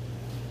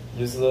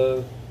 Use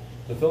the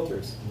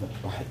filters.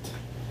 What?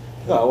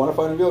 No, I want to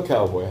find a real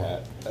cowboy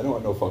hat. I don't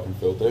want no fucking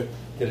filter.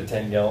 Get a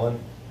 10-gallon,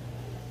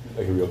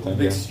 Like a real 10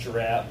 big gun.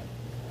 strap.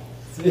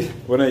 See?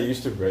 When I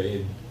used to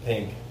raid,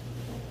 Pink.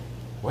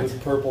 What?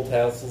 With purple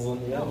tassels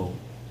in the yellow.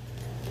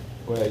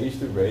 when I used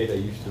to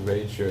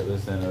raid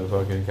shirtless in a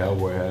fucking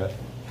cowboy hat.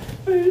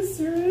 Are you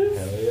serious?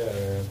 Hell yeah,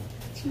 man.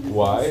 Jesus.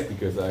 Why?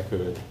 Because I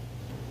could.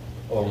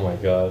 Oh my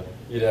god.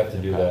 You'd have to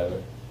do that.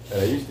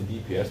 And I used to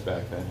DPS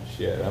back then.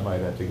 Shit, I might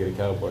have to get a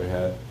cowboy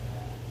hat.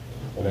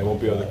 But I Oh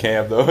won't be my on the God.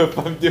 cam though if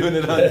I'm doing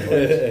it on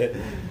Twitch.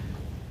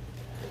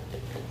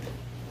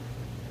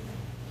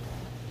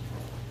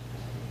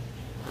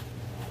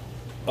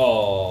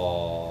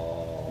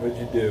 Oh. What'd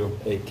you do?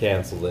 It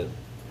canceled it.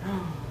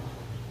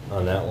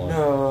 On that one.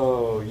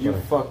 No, you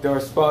Sorry. fucked our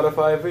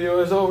Spotify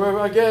viewers over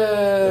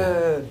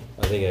again.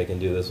 I think I can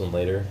do this one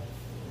later.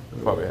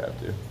 Probably have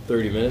to.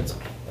 30 minutes.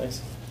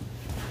 Thanks.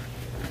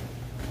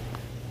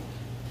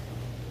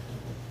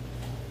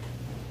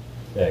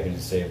 Yeah, I can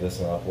just save this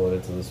and upload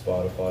it to the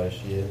Spotify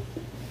shit.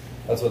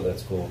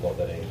 That's cool about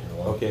that Anchor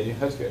one. Okay,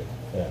 that's good.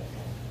 Yeah.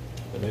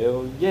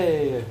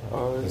 Yay!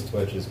 Our, This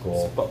Twitch is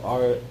cool.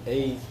 our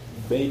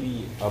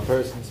maybe a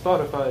person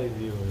Spotify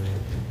viewer.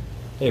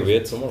 Hey, we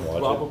had someone watch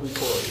Probably it.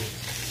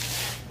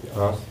 Corey.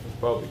 Huh? It's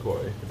probably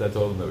Corey, because I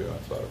told him that we were on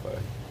Spotify.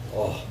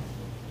 Oh.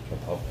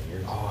 Jump out my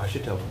ears. Oh, I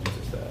should tell him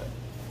just that.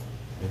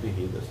 Maybe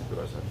he listens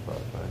to us on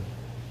Spotify.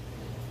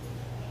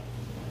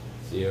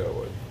 Sierra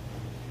would.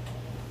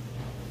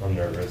 I'm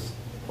nervous.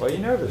 Why are you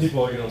nervous?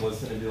 People are gonna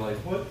listen and be like,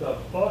 what the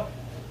fuck?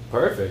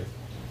 Perfect.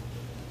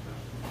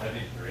 That'd be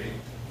great.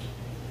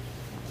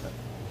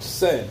 Just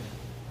saying.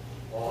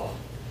 Oh.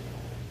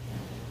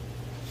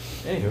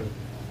 Anywho.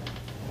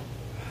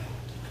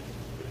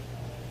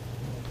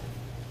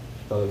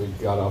 Thought that we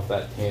got off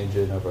that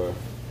tangent of a.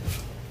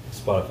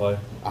 Spotify.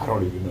 I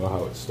don't even know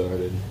how it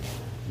started.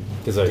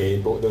 'Cause I-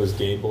 those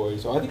Game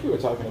Boys. Oh, I think we were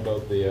talking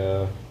about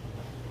the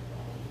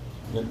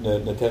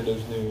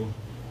Nintendo's new.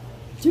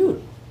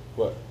 Dude.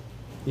 What?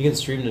 You can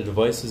stream the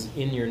devices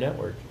in your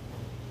network.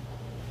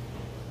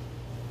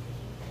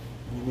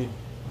 What do you mean?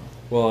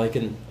 Well, I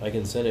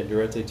can send it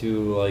directly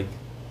to like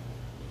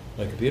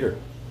my computer.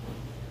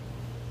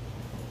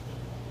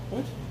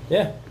 What?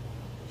 Yeah.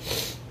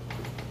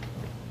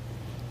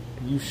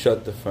 You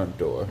shut the front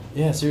door.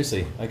 Yeah,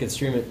 seriously. I could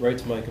stream it right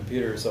to my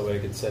computer so I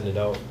could send it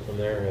out from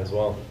there as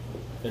well.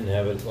 And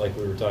have it like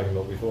we were talking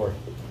about before.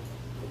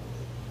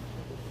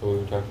 What were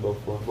we talking about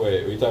before?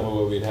 Wait, were you talking about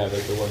what we'd have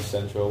like the one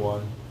central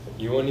one?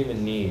 You wouldn't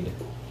even need.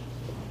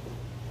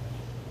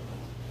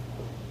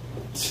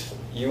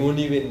 You wouldn't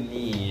even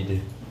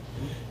need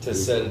to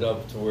set it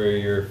up to where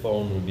your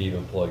phone would be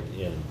even plugged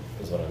in,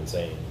 is what I'm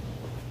saying.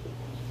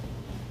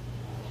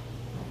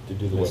 To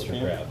do the Mr.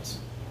 webcam? Krabs.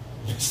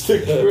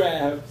 Mr.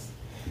 Krabs.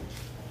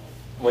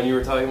 When you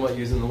were talking about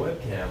using the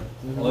webcam,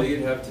 Mhm. all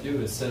you'd have to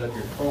do is set up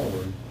your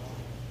phone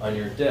on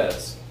your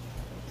desk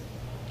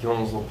You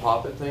want those little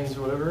pop-it things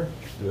or whatever?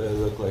 Do I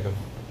look like a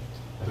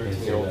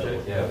 13-year-old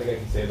chick? Yeah, I think I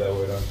can say that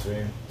word on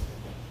stream.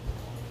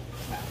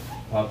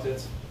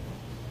 Pop-tits?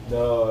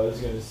 No, I was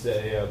gonna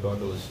say a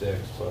bundle of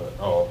sticks, but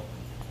Oh.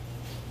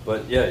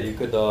 But yeah, you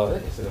could, I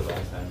think I said it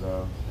last time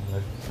though.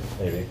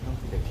 maybe. I don't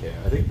think I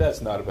can. I think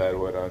that's not a bad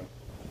word on.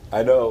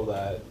 I know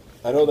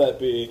that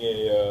being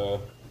a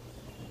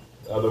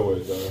other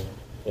words are.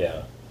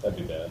 Yeah, that'd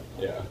be bad.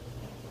 Yeah.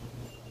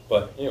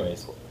 But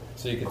anyways,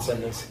 so you could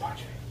send this.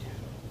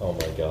 Oh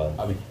my god.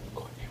 I mean,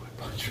 coordinate with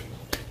punch.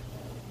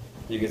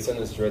 You could send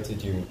this directly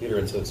to your computer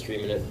instead of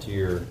streaming it to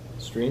your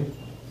stream,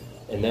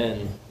 and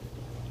then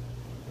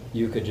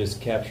you could just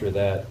capture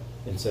that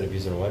instead of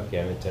using a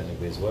webcam. It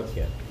technically is a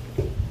webcam,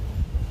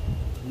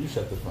 You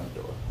shut the front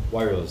door.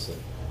 wirelessly.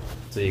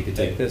 So you could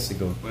take this and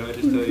go What did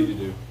I just tell you to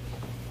do?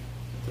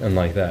 and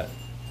like that.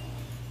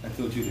 I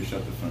told you to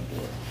shut the front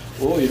door.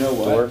 Well, you know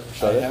what? Door,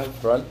 shut I it. have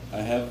Front, I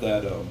have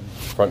that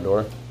front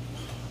door,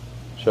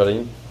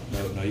 shutting.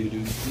 No, you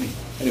do this to me.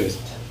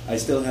 Anyways, I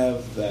still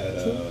have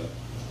that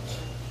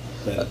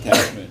that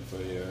attachment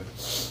for your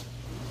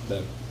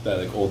that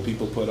like old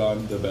people put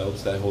on the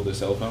belts that hold their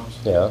cell phones.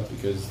 Yeah.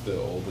 Because they're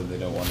old and they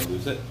don't want to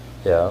lose it.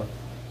 Yeah.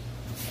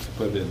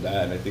 Put it in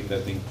that, and I think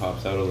that thing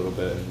pops out a little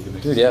bit. And you can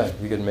make Dude, yeah,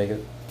 you could make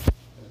it.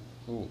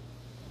 Ooh.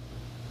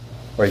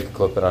 Or you could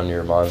clip it on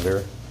your monitor.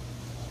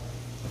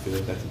 I feel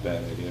like that's a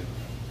bad idea.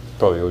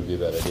 Probably would be a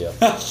bad idea.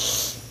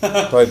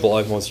 Probably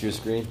block most of your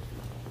screen.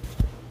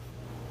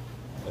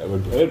 It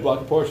would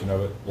block a portion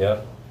of it.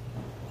 Yeah.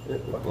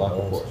 It would block a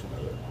portion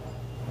of it.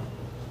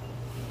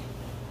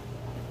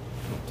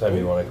 Time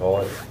you want to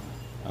call it?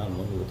 I don't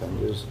know what time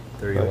it is.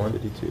 31?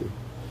 5:52.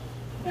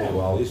 Yeah, well,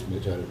 well. at least we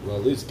try to. Well,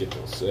 at least get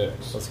till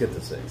 6. Let's get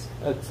to 6.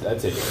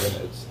 That's 8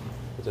 minutes.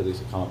 That's at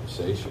least a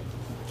conversation.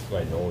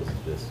 My nose is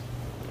just.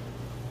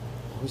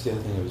 What was the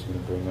other thing I was going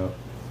to bring up?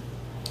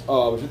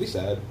 Oh, I was really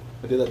sad.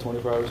 I did that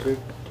 24-hour stream.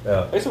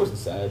 Yeah. I guess it wasn't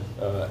sad.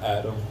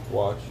 Adam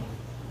watch.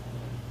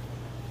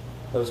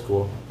 That was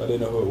cool. I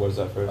didn't know who it was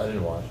at first. I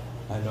didn't watch.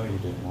 I know you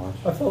didn't watch.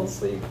 I fell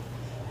asleep.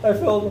 I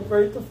fell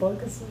right the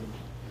fuck asleep.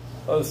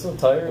 I was so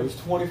tired. It was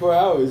 24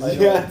 hours. I You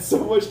know. had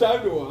so much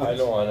time to watch. I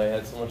know, and I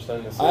had so much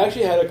time to sleep. I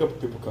actually had a couple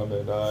people come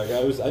in. I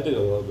did a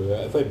little bit.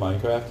 I played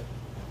Minecraft.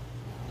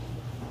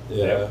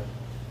 Yeah.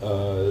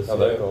 How'd So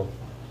that go?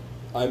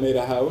 I made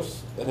a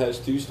house that has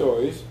 2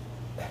 stories.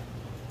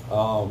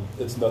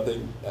 It's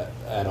nothing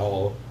at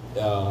all.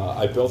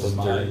 I built a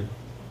Sturdy. mine.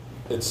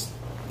 It's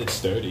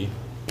sturdy,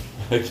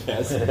 I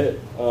guess.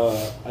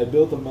 I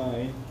built a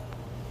mine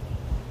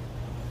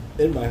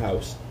in my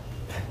house.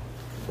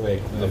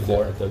 Wait, The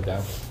floor. I took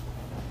down.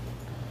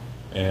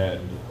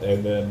 And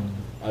then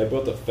I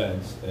built a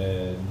fence,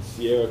 and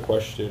Sierra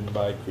questioned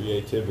my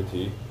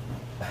creativity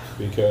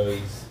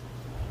because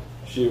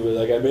she was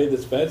like, I made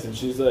this fence, and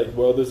she's like,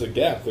 well, there's a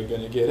gap, they're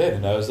gonna get in.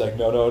 And I was like,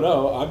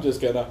 no, I'm just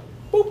gonna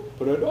boop,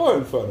 put a door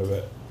in front of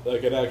it,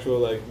 like an actual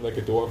like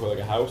a door for like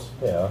a house.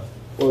 Yeah.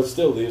 Well, it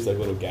still leaves like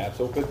little gaps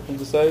open on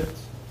the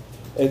sides.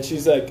 And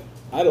she's like,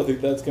 I don't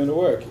think that's gonna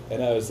work.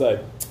 And I was like,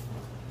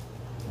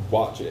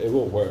 watch it, it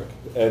will work.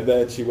 And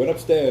then she went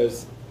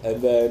upstairs,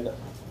 and then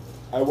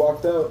I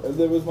walked out, and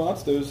there was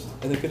monsters,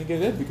 and they couldn't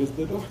get in because of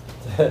the door.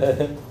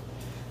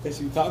 And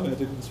she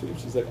commented in the stream,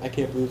 she's like, I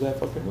can't believe that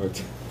fucking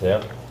worked.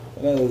 Yeah.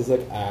 And I was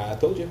like, I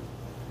told you.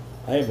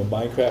 I am a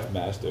Minecraft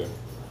master.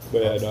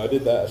 But yeah, no, I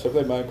did that. So I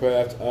played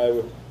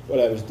Minecraft. What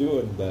I was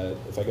doing, that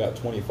if I got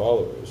 20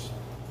 followers,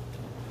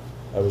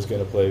 I was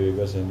going to play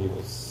Resident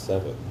Evil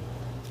 7.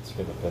 Let's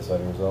get the piss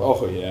out of yourself.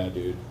 Oh, yeah,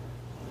 dude.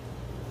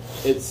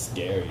 It's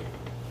scary.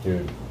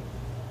 Dude.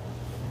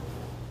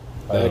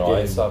 I That don't know, I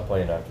game- stopped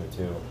playing after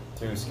 2.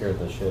 2 scared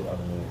the shit out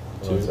of me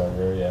when I was 2?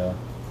 younger, yeah.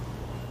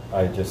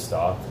 I just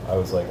stopped. I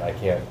was like, I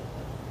can't.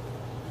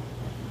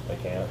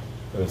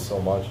 It was so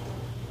much.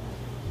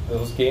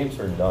 Those games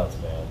are nuts,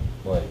 man.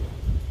 Like,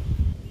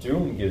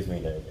 Doom gives me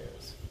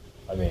nightmares.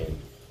 I mean,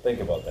 think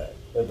about that.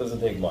 That doesn't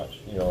take much,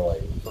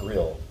 like, for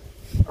real.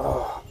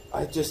 Oh,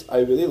 I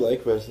really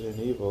like Resident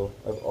Evil.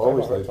 I've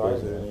always hard liked time,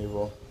 Resident man.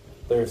 Evil.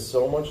 There's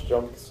so much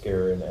jump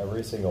scare in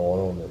every single one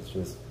of them. It's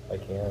just, I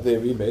can't. They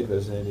remade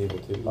Resident Evil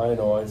 2. I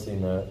know, I've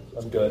seen that.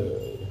 I'm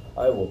good.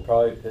 I will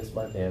probably piss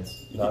my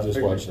pants. You Not can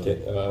just watch.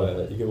 figuratively,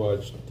 but- You can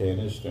watch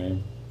Tanner's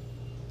stream.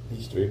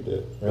 He streamed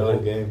it. Really? The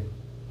whole game.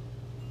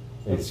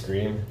 They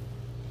scream.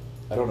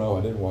 I don't know.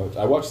 I didn't watch.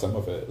 I watched some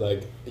of it.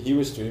 Like he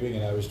was streaming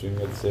and I was streaming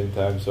at the same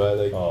time, so I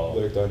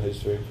lurked on his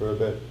stream for a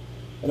bit,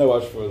 and I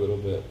watched for a little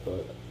bit.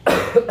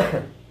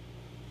 But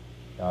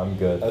I'm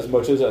good. as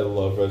much as I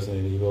love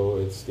Resident Evil,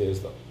 it scares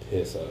the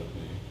piss out of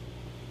me.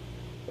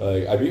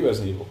 Like I beat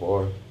Resident Evil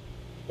 4.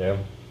 Yeah.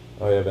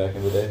 Oh yeah, back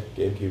in the day,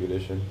 GameCube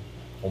edition.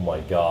 Oh my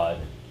god.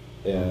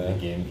 Yeah. The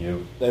GameCube.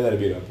 And then I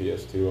beat it on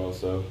PS2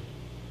 also.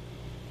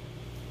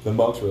 The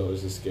monks were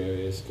always the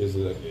scariest because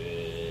they're like.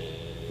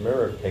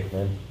 Remember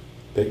Pikmin?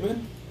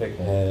 Pikmin? Pikmin.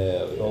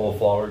 Hell The yeah. little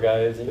flower guy,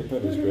 is it?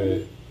 Pikmin was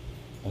great.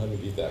 I never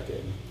beat that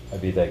game. I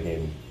beat that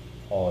game.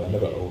 I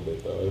never owned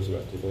it though. I was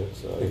rented it.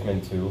 So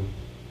Pikmin 2.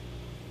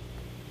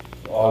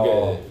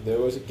 Okay, there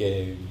was a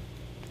game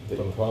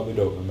that you probably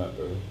don't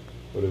remember,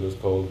 but it was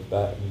called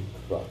Baton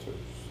Crotters.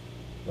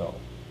 No.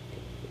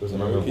 It was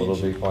an Remember RPG. Little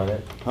Big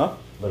Planet? Huh?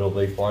 Little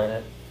Big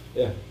Planet?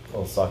 Yeah.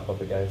 Little sock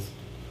puppet guys.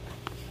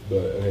 But,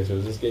 okay, so it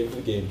was this game for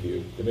the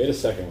GameCube. They made a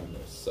second one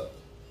that sucked.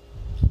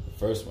 The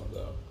first one,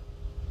 though,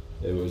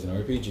 it was an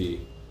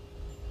RPG.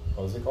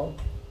 What was it called?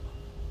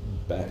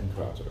 Baton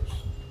Crotters.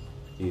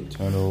 The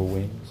Eternal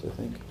Wings, I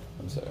think.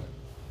 I'm sorry.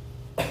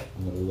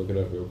 I'm going to look it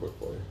up real quick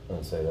for you. I'm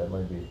gonna say that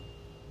might be.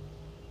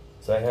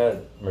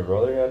 So my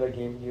brother had a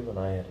GameCube and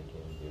I had a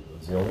GameCube. It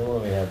was the only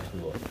one we had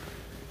two of.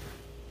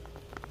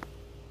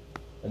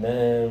 And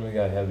then we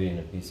got heavy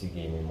into PC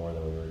gaming more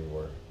than we already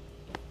were.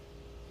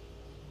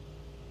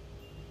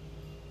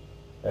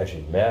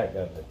 Actually, Matt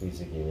got into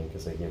PC gaming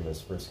because I gave him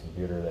his first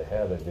computer that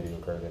had a video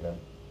card in it.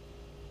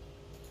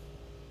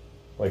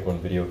 Like when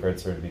video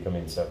cards started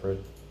becoming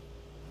separate.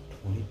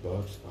 $20?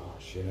 Oh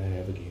shit, I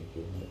have a GameCube.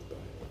 I'm gonna buy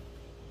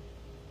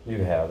it.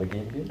 You have a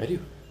GameCube? I do.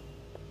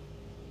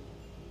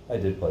 I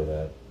did play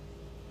that.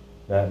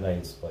 Matt and I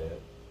used to play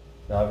it.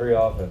 Not very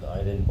often. I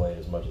didn't play it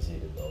as much as he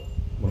did though.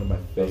 One of my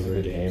That was a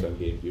favorite good games game. on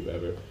GameCube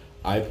ever.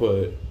 I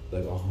put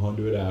like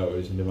 100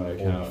 hours into my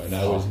account, and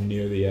I was fuck.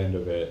 near the end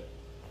of it.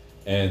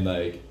 And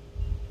like,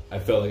 I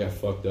felt like I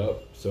fucked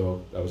up,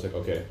 so I was like,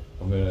 okay,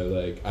 I'm gonna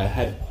like. I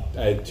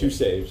had 2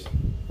 saves.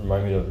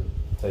 Remind me to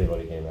tell you about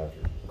a game after.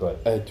 Go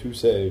ahead. I had 2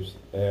 saves,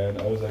 and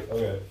I was like,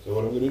 okay, so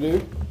what I'm gonna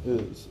do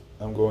is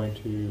I'm going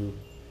to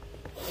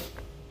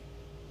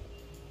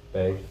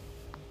Bag.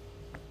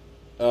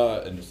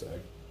 and just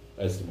like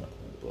I just didn't want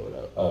to blow it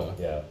out. Oh,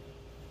 yeah.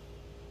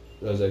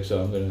 I was like,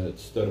 so I'm gonna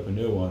start up a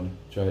new one,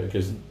 try it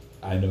because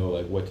I know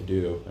like what to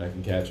do, and I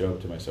can catch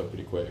up to myself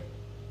pretty quick.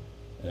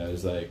 And I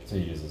was like, So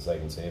you use the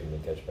second save and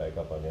then catch back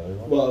up on the other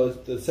one? well,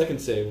 the second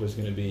save was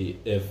gonna be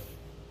if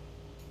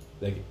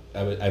like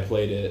I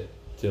played it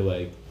to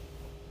like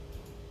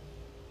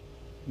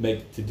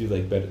do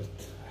like better.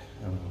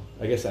 I don't know.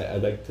 I guess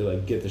I'd like to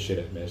like get the shit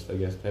I missed. I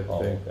guess type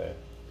of thing. Okay.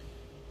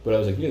 But I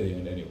was like near the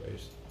end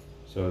anyways,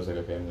 so I was like,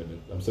 okay,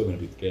 I'm still gonna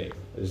beat the game.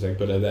 I was like,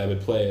 but I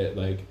would play it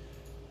like.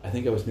 I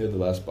think I was near the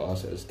last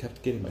boss. I just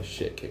kept getting my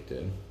shit kicked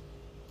in.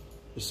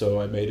 So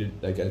I made it,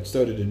 like, I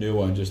started a new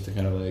one just to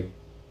kind of, like,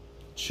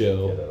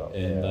 chill Get it up,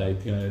 and, yeah.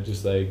 like, kind of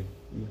just, like,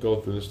 go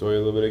through the story a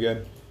little bit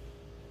again.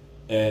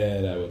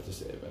 And I went to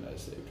save, and I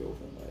saved over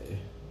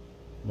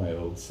my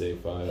old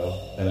save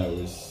file. And I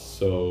was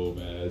so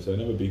mad. So I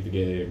never beat the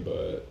game,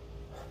 but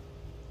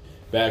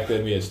back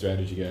then we had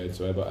strategy guides,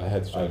 so I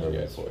had strategy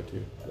guide for it,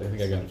 too. I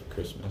think I got it for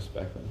Christmas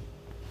back then.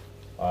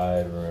 I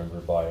remember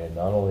buying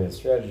not only a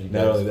strategy guide,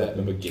 Not only but that,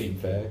 the remember Game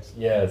Facts?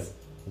 Yes,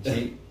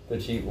 the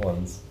cheat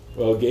ones.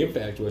 Well, Game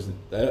Fact wasn't.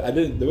 I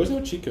didn't. There was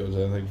no cheat codes. I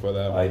don't think for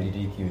that one.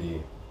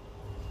 IDDQD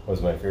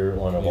was my favorite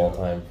one of all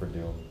time for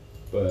Doom.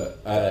 But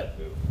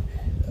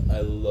I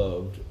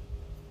loved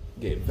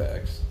Game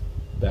Facts.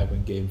 Back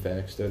when Game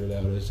Facts started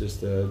out as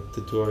just a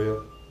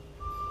tutorial.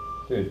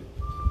 Dude,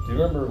 do you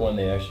remember when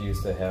they actually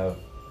used to have,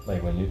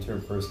 like when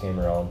YouTube first came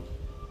around,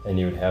 and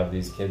you would have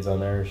these kids on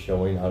there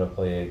showing how to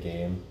play a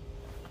game,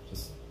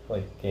 just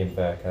like Game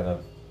Fact kind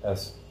of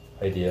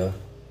idea.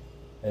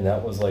 And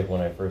that was like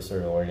when I first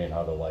started learning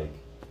how to like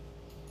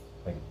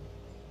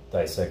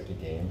dissect a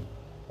game,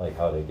 like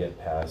how to get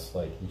past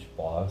like each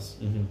boss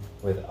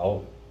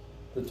without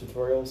the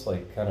tutorials,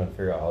 like kind of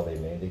figure out how they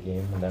made the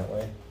game in that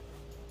way.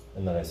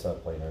 And then I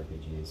stopped playing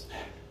RPGs.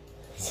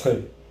 It's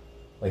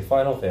like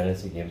Final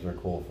Fantasy games were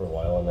cool for a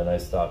while, and then I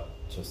stopped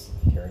just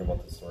caring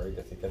about the story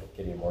because it kept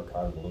getting more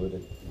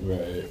convoluted.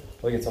 Right.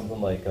 Look at something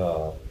like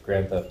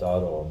Grand Theft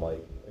Auto. I'm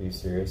like, are you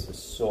serious?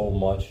 There's so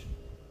much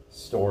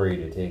story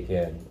to take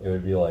in. It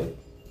would be like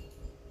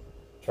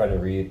trying to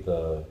read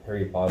the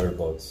Harry Potter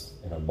books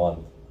in a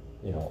month,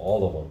 you know,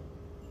 all of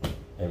them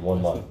in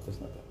one month.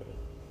 That's not that bad.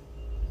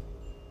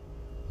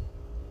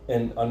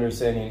 And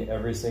understanding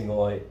every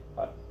single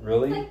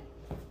really?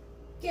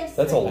 Yes.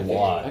 That's a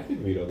lot. I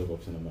could read all the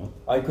books in a month.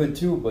 I could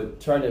too,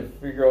 but trying to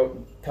figure out,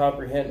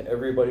 comprehend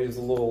everybody's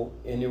little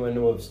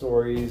innuendo of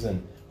stories,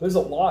 and there's a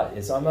lot.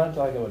 I'm not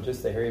talking about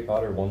just the Harry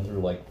Potter 1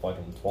 through like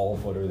fucking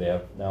 12 whatever they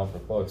have now for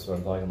books, but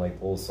I'm talking like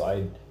little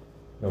side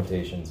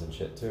notations and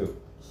shit too.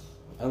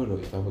 I don't know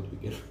what you're talking about to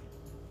begin.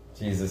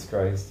 Jesus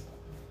Christ.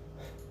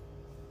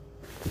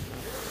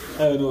 I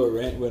don't know what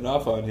rant went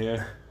off on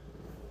here.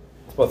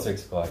 It's about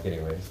 6 o'clock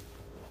anyways.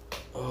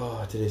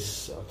 Oh, today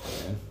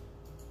sucks, man.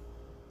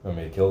 Want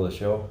me to kill the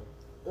show?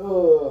 I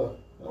don't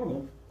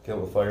know.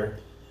 Kill the fire?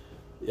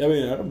 Yeah, I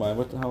mean, I don't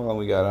mind. How long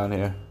we got on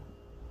here?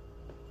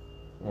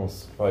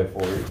 Almost probably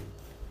 40.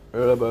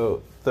 We're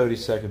about 30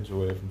 seconds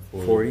away from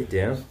 40. 40,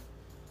 damn.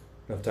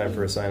 Enough time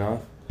for a sign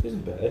off?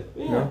 Isn't bad.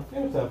 Yeah, No.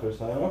 enough time for a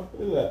sign off.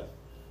 Look at that.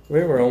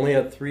 Wait, we're only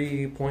at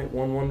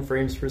 3.11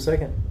 frames per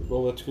second.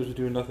 Well, that's because we're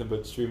doing nothing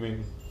but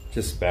streaming.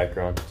 Just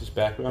background. Just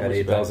background. At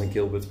What's the 8,000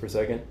 kilobits per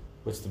second.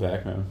 What's the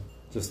background?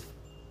 Just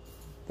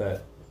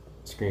that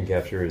screen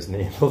capture is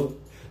enabled.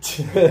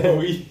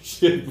 We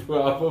should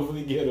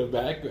probably get a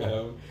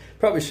background.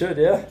 Probably should,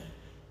 yeah.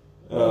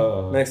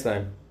 Next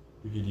time.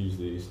 We could use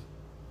these.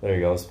 There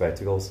you go,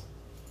 spectacles.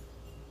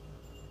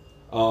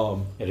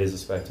 It is a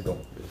spectacle.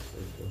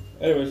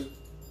 Anyways,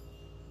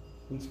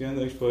 once again,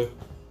 thanks for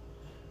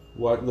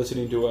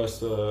listening to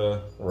us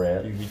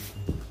Rant.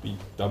 be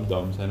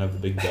dum-dums and have the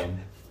big dumb.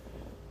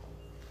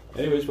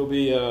 Anyways, we'll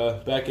be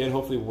back in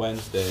hopefully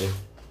Wednesday.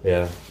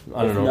 Yeah.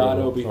 I don't know. If not,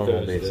 it'll be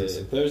normal Thursday.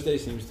 basis. Thursday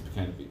seems to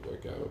kind of be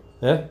workout.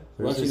 Yeah? Well,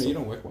 actually, Thursday's- you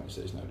don't work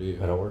Wednesdays now, do you?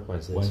 I don't work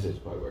Wednesdays. Wednesdays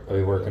probably work. Are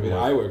we working I mean, Wed-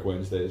 I work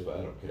Wednesdays, but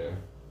I don't care.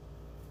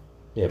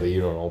 Yeah, but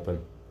you don't open.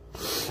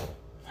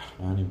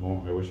 Not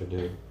anymore. I wish I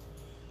did.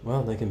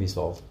 Well, they can be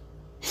solved.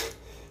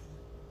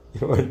 You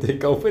don't want to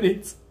take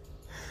openings?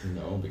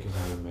 No, because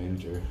I'm a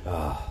manager.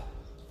 Ah.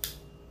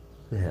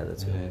 Yeah,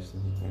 that's good. Yeah, it's the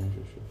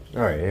manager shift.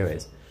 Alright,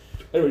 anyways.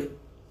 Anyways,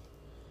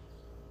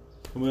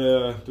 I'm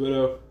gonna do it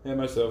out and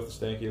myself,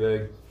 the stanky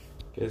leg.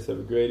 Guys, have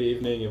a great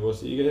evening, and we'll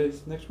see you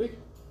guys next week.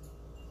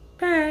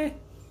 Bye.